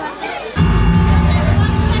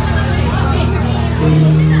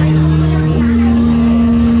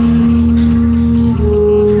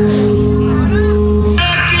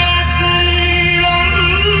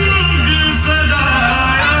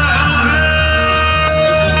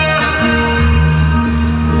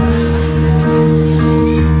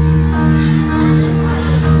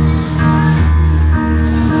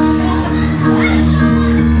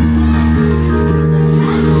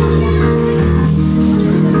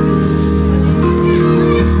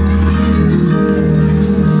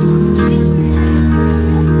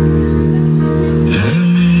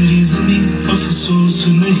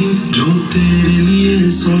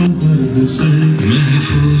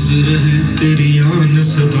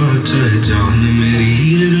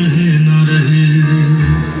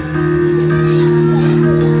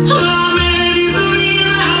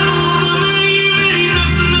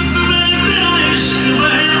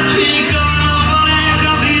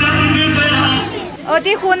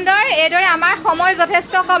অতি সুন্দৰ এইদৰে আমাৰ সময়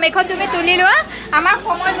যথেষ্ট কম এখন তুমি তুলি লোৱা আমাৰ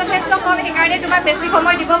সময় যথেষ্ট কম সেইকাৰণে তোমাক বেছি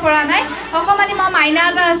সময় দিব পৰা নাই অকমানি মই মাইনা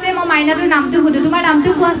এটা আছে মই মাইনাটোৰ নামটো সুধো তোমাৰ নামটো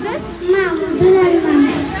কোৱাচোন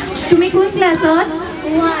তুমি কোন ক্লাছত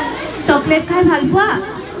চকলেট খাই ভাল পোৱা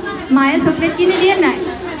মায়ে চকলেট কিনি দিয়ে নাই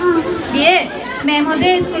দিয়ে মেমহঁতে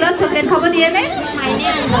স্কুলত চকলেট খাব দিয়ে নে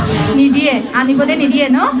নিদিয়ে আনিবলৈ নিদিয়ে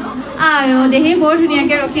ন আৰু দেহি বৰ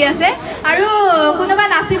ধুনীয়াকৈ ৰখি আছে আৰু কোনোবা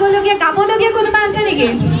নাচিবলগীয়া গাবলগীয়া কোনোবা আছে নেকি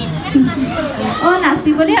অঁ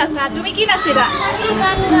নাচিবলৈ আছা তুমি কি নাচিবা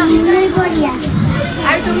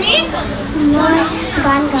আৰু তুমি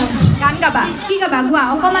গান গাবা কি গাবা গোৱা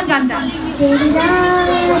অকণমান গান এটা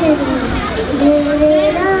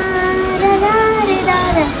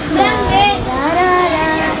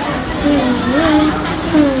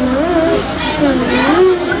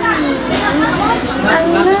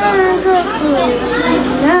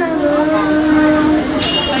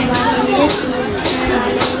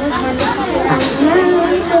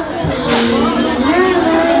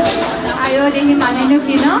আয়ো দেহি মানেনো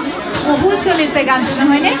কি ন বহুত চলিছে গানটো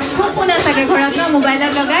নহয়নে খুব শুনা চাগে ঘৰত ন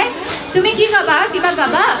মোবাইলত লগাই তুমি কি গাবা কিবা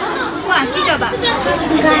গাবা কোৱা কি গাবা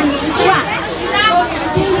কোৱা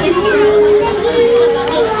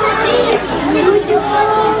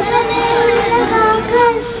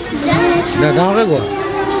গাঁৱৰে গোৱা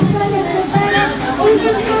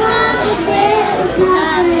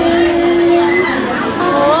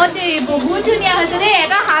বহুত ধুনীয়া হৈছে দেই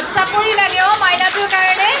এটা হাত চাপৰি লাগে অ মাইনাটোৰ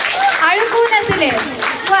কাৰণে আৰু কোন আছিলে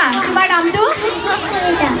কোৱা তোমাৰ নামটো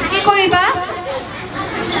কি কৰিবা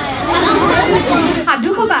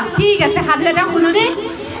সাধু ক'বা ঠিক আছে সাধু এটা শুনো দেই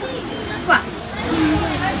কোৱা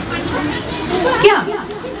কিয়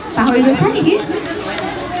পাহৰি গৈছা নেকি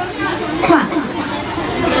কোৱা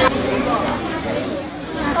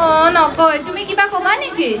অঁ নকয় তুমি কিবা ক'বা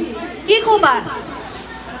নেকি কি ক'বা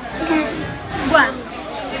কোৱা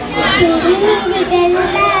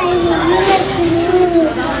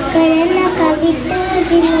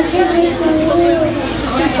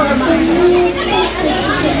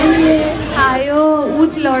আয়ো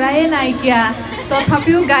উঠ লৰায়ে নাইকিয়া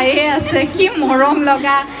তথাপিও গায়ে আছে কি মৰম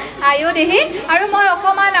লগা আয়ো দেহি আৰু মই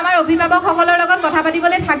অকণমান আমাৰ অভিভাৱকসকলৰ লগত কথা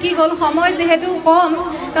পাতিবলৈ থাকি গ'ল সময় যিহেতু কম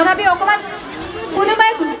তথাপি অকণমান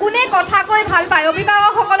কোনোবাই কোনে কথা কৈ ভাল পায়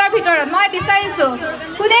অভিভাৱকসকলৰ ভিতৰত মই বিচাৰিছোঁ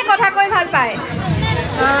কোনে কথা কৈ ভাল পায়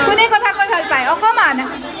কোনে কথা কৈ ভাল পায়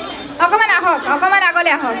অকণমান আহক অকণমান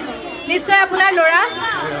আগলৈ আহক নিশ্চয় আপোনাৰ ল'ৰা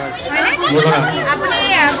হয়নে আপুনি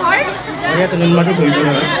ঘৰ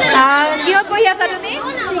কিহত পঢ়ি আছা তুমি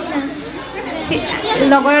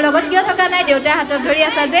লগৰৰ লগত কিয় থকা নাই দেউতাৰ হাতত ধৰি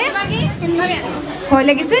আছা যে ভয়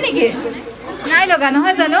লাগিছে নেকি নাই লগা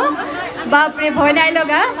নহয় জানো বাপৰে ভয় নাই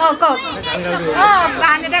লগা অঁ কওক অঁ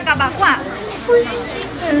গান এটা গাবা কোৱা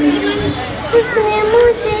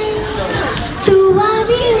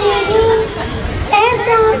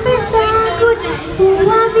ऐसा फैसा कुछ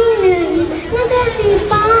हुआ भी नहीं न जैसी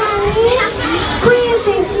पानी हुई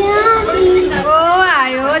बेचारी ओ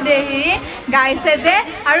आयो देही गाइसे जे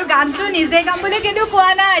আৰু গানটো নিজে গাম বুলি কিন্তু কোৱা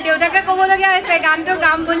নাই দেউতাকে ক'বলগীয়া হৈছে গানটো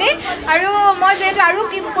গাম বুলি আৰু মই যেহেতু আৰু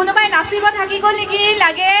কোনোবাই নাচিব থাকি গ'ল নেকি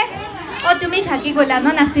লাগে অঁ তুমি থাকি গ'লা ন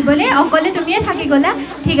নাচিবলৈ অকলে তুমিয়ে থাকি গ'লা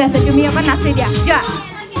ঠিক আছে তুমি অকণ নাচি দিয়া যোৱা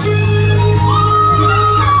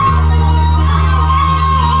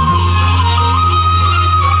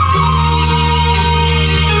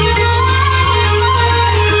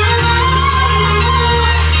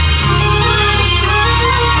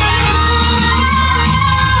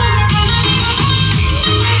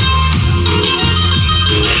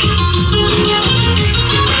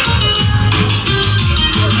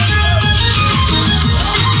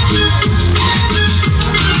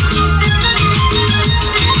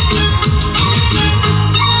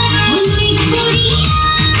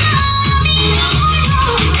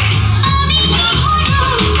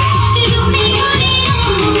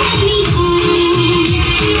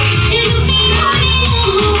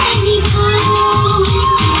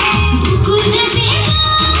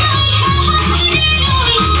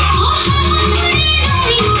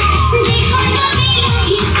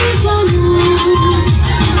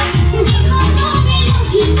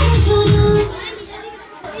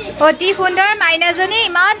অতি সুন্দৰ মাইনাজনী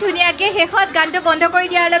ইমান ধুনীয়াকৈ শেষত গানটো বন্ধ কৰি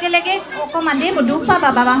দিয়াৰ লগে লগে অকণমান দেই মোৰ দুখ পাবা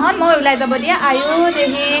বাবাহঁত মই ওলাই যাব দিয়া আয়ো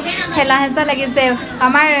দেহি ঠেলা হেঁচা লাগিছে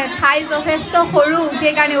আমাৰ ঠাই যথেষ্ট সৰু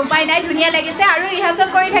সেইকাৰণে উপায় নাই ধুনীয়া লাগিছে আৰু ৰিহাৰ্চেল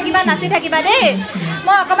কৰি থাকিবা নাচি থাকিবা দেই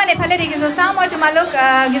মই অকণমান এফালে দেখিছোঁ চাওঁ মই তোমালোক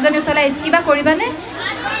কেইজনী ওচৰলৈ আহিছোঁ কিবা কৰিবানে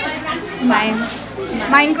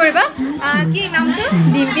মাইণ্ড কৰিবা কি নামটো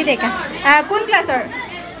ডিম্পী ডেকা কোন ক্লাছৰ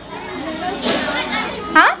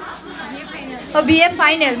হা অঁ বি এ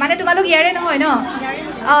ফাইনেল মানে তোমালোক ইয়াৰে নহয় ন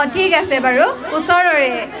অঁ ঠিক আছে বাৰু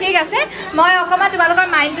ওচৰৰে ঠিক আছে মই অকণমান তোমালোকৰ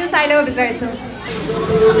মাইণ্ডটো চাই ল'ব বিচাৰিছোঁ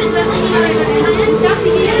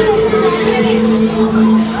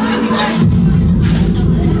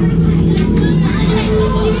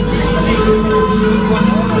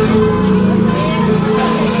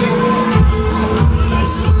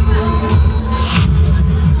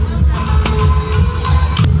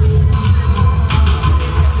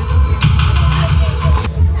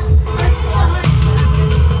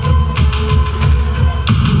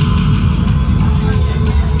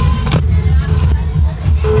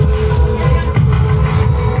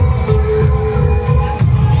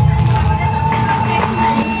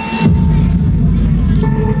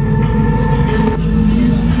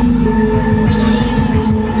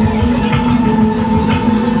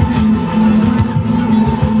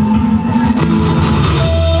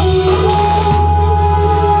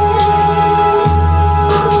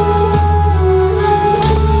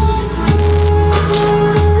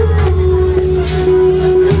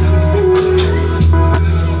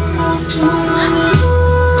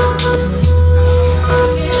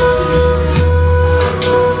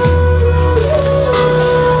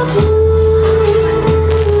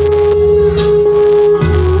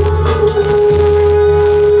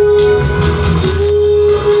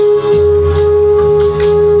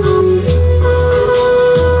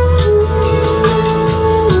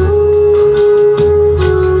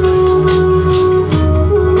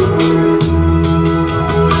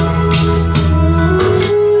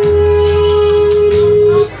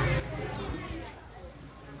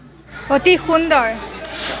অতি সুন্দৰ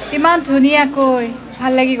ইমান ধুনীয়াকৈ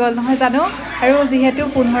ভাল লাগি গ'ল নহয় জানো আৰু যিহেতু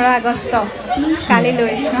 15 আগষ্ট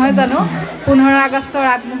কালিলৈ নহয় জানো 15 আগষ্টৰ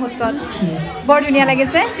আগমুহূৰ্তত বৰ ধুনীয়া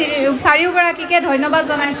লাগিছে চাৰিওগৰাকীকে ধন্যবাদ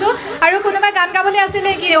জনাইছোঁ আৰু কোনোবা গান গাবলৈ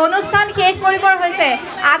আছিলে কি অনুষ্ঠান শেষ কৰিবৰ হৈছে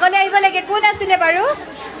আগলৈ আহিব লাগে কোন আছিলে বাৰু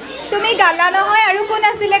তুমি গালা নহয় আৰু কোন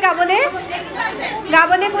আছিলে গাবলৈ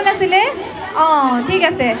কোন আছিলে অঁ ঠিক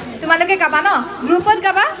আছে তোমালোকে গাবা ন গ্ৰুপত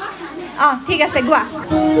গাবা অঁ ঠিক আছে গোৱা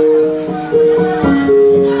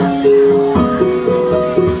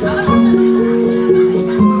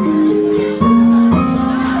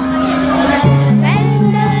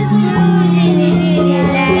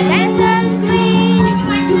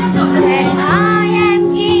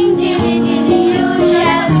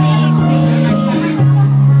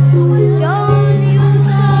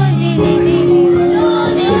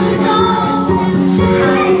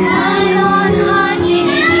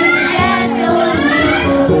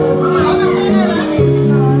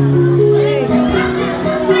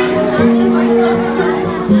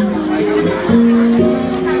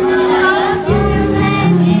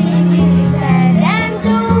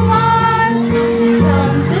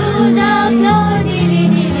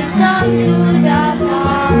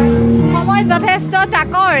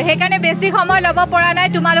সেইকাৰণে বেছি সময় ল'ব পৰা নাই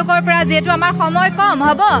তোমালোকৰ পৰা যেহেতু আমাৰ সময় কম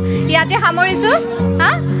হ'ব ইয়াতে সামৰিছোঁ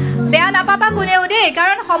হা বেয়া নাপাবা কোনেও দেই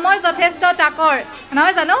কাৰণ সময় যথেষ্ট তাকৰ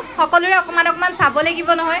নহয় জানো সকলোৰে অকণমান চাব লাগিব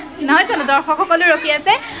নহয় জানো দৰ্শকসকলো ৰখি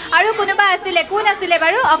আছে আৰু কোনোবা আছিলে কোন আছিলে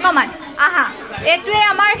বাৰু অকণমান আহা এইটোৱে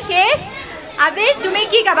আমাৰ শেষ আজি তুমি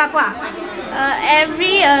কি গাবা কোৱা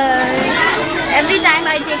every time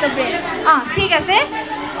I take a breath অঁ ঠিক আছে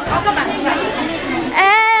অকণমান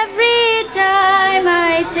Every time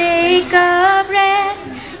I take a breath,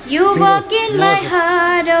 you walk in my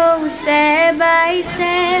heart, oh, step by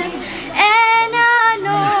step. And I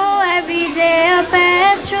know every day I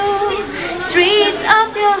pass through streets of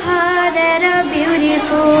your heart that are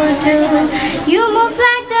beautiful too. You move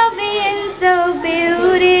like the wind, so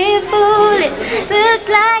beautiful. It feels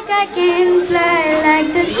like I can fly like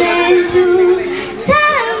the sand too.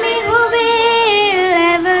 Tell me who will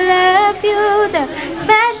ever love you the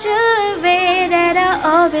special way that I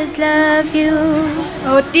always love you.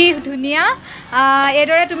 অতি ধুনীয়া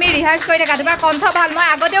এইদৰে তুমি ৰিহাৰ্চ কৰি থাকা তোমাৰ কণ্ঠ ভাল মই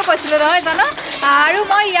আগতেও কৈছিলোঁ নহয় জানো আৰু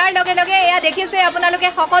মই ইয়াৰ লগে লগে এয়া দেখিছে আপোনালোকে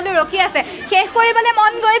সকলো ৰখি আছে শেষ কৰিবলৈ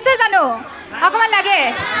মন গৈছে জানো অকণমান লাগে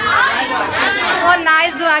অঁ নাই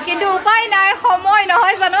যোৱা যোৱা কিন্তু উপায় নাই সময়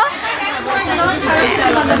নহয় জানো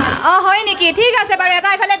হয় নেকি ঠিক আছে বাৰু এটা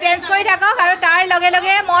ইফালে ডেন্স কৰি থাকক আৰু তাৰ লগে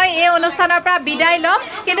লগে মই এই অনুষ্ঠানৰ পৰা বিদায় ল'ম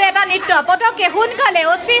কিন্তু এটা নৃত্য পটককে সোনকালে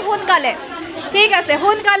অতি সোনকালে ঠিক আছে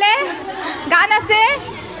সোনকালে গান আছে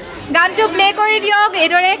গানটো প্লে কৰি দিয়ক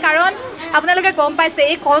এইদৰে কাৰণ আপোনালোকে গম পাইছে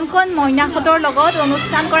এই কণ মইনাহঁতৰ লগত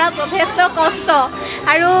অনুষ্ঠান কৰা যথেষ্ট কষ্ট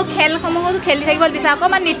আৰু খেলসমূহো খেলি থাকিব বিচাৰে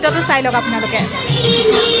অকণমান নৃত্যটো চাই লওক আপোনালোকে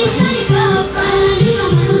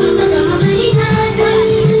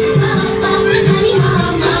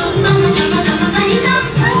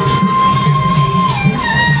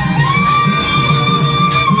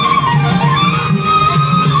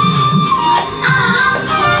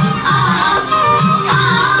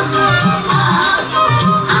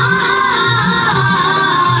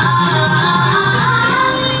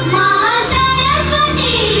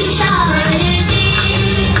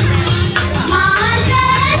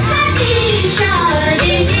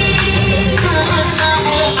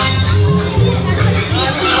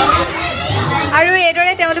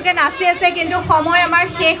নাচি আছে কিন্তু সময় আমাৰ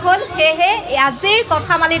শেষ হ'ল সেয়েহে আজিৰ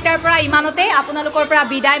কথামালিতাৰ পৰা ইমানতে আপোনালোকৰ পৰা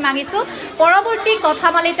বিদায় মাগিছো পৰৱৰ্তী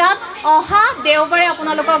কথামালিতাত অহা দেওবাৰে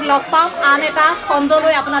আপোনালোকক লগ পাম আন এটা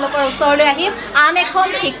খণ্ডলৈ আপোনালোকৰ ওচৰলৈ আহিম আন এখন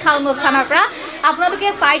শিক্ষা অনুষ্ঠানৰ পৰা আপোনালোকে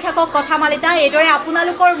চাই থাকক কথামালিতা এইদৰে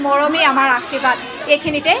আপোনালোকৰ মৰমে আমাৰ আশীৰ্বাদ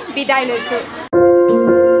এইখিনিতে বিদায় লৈছো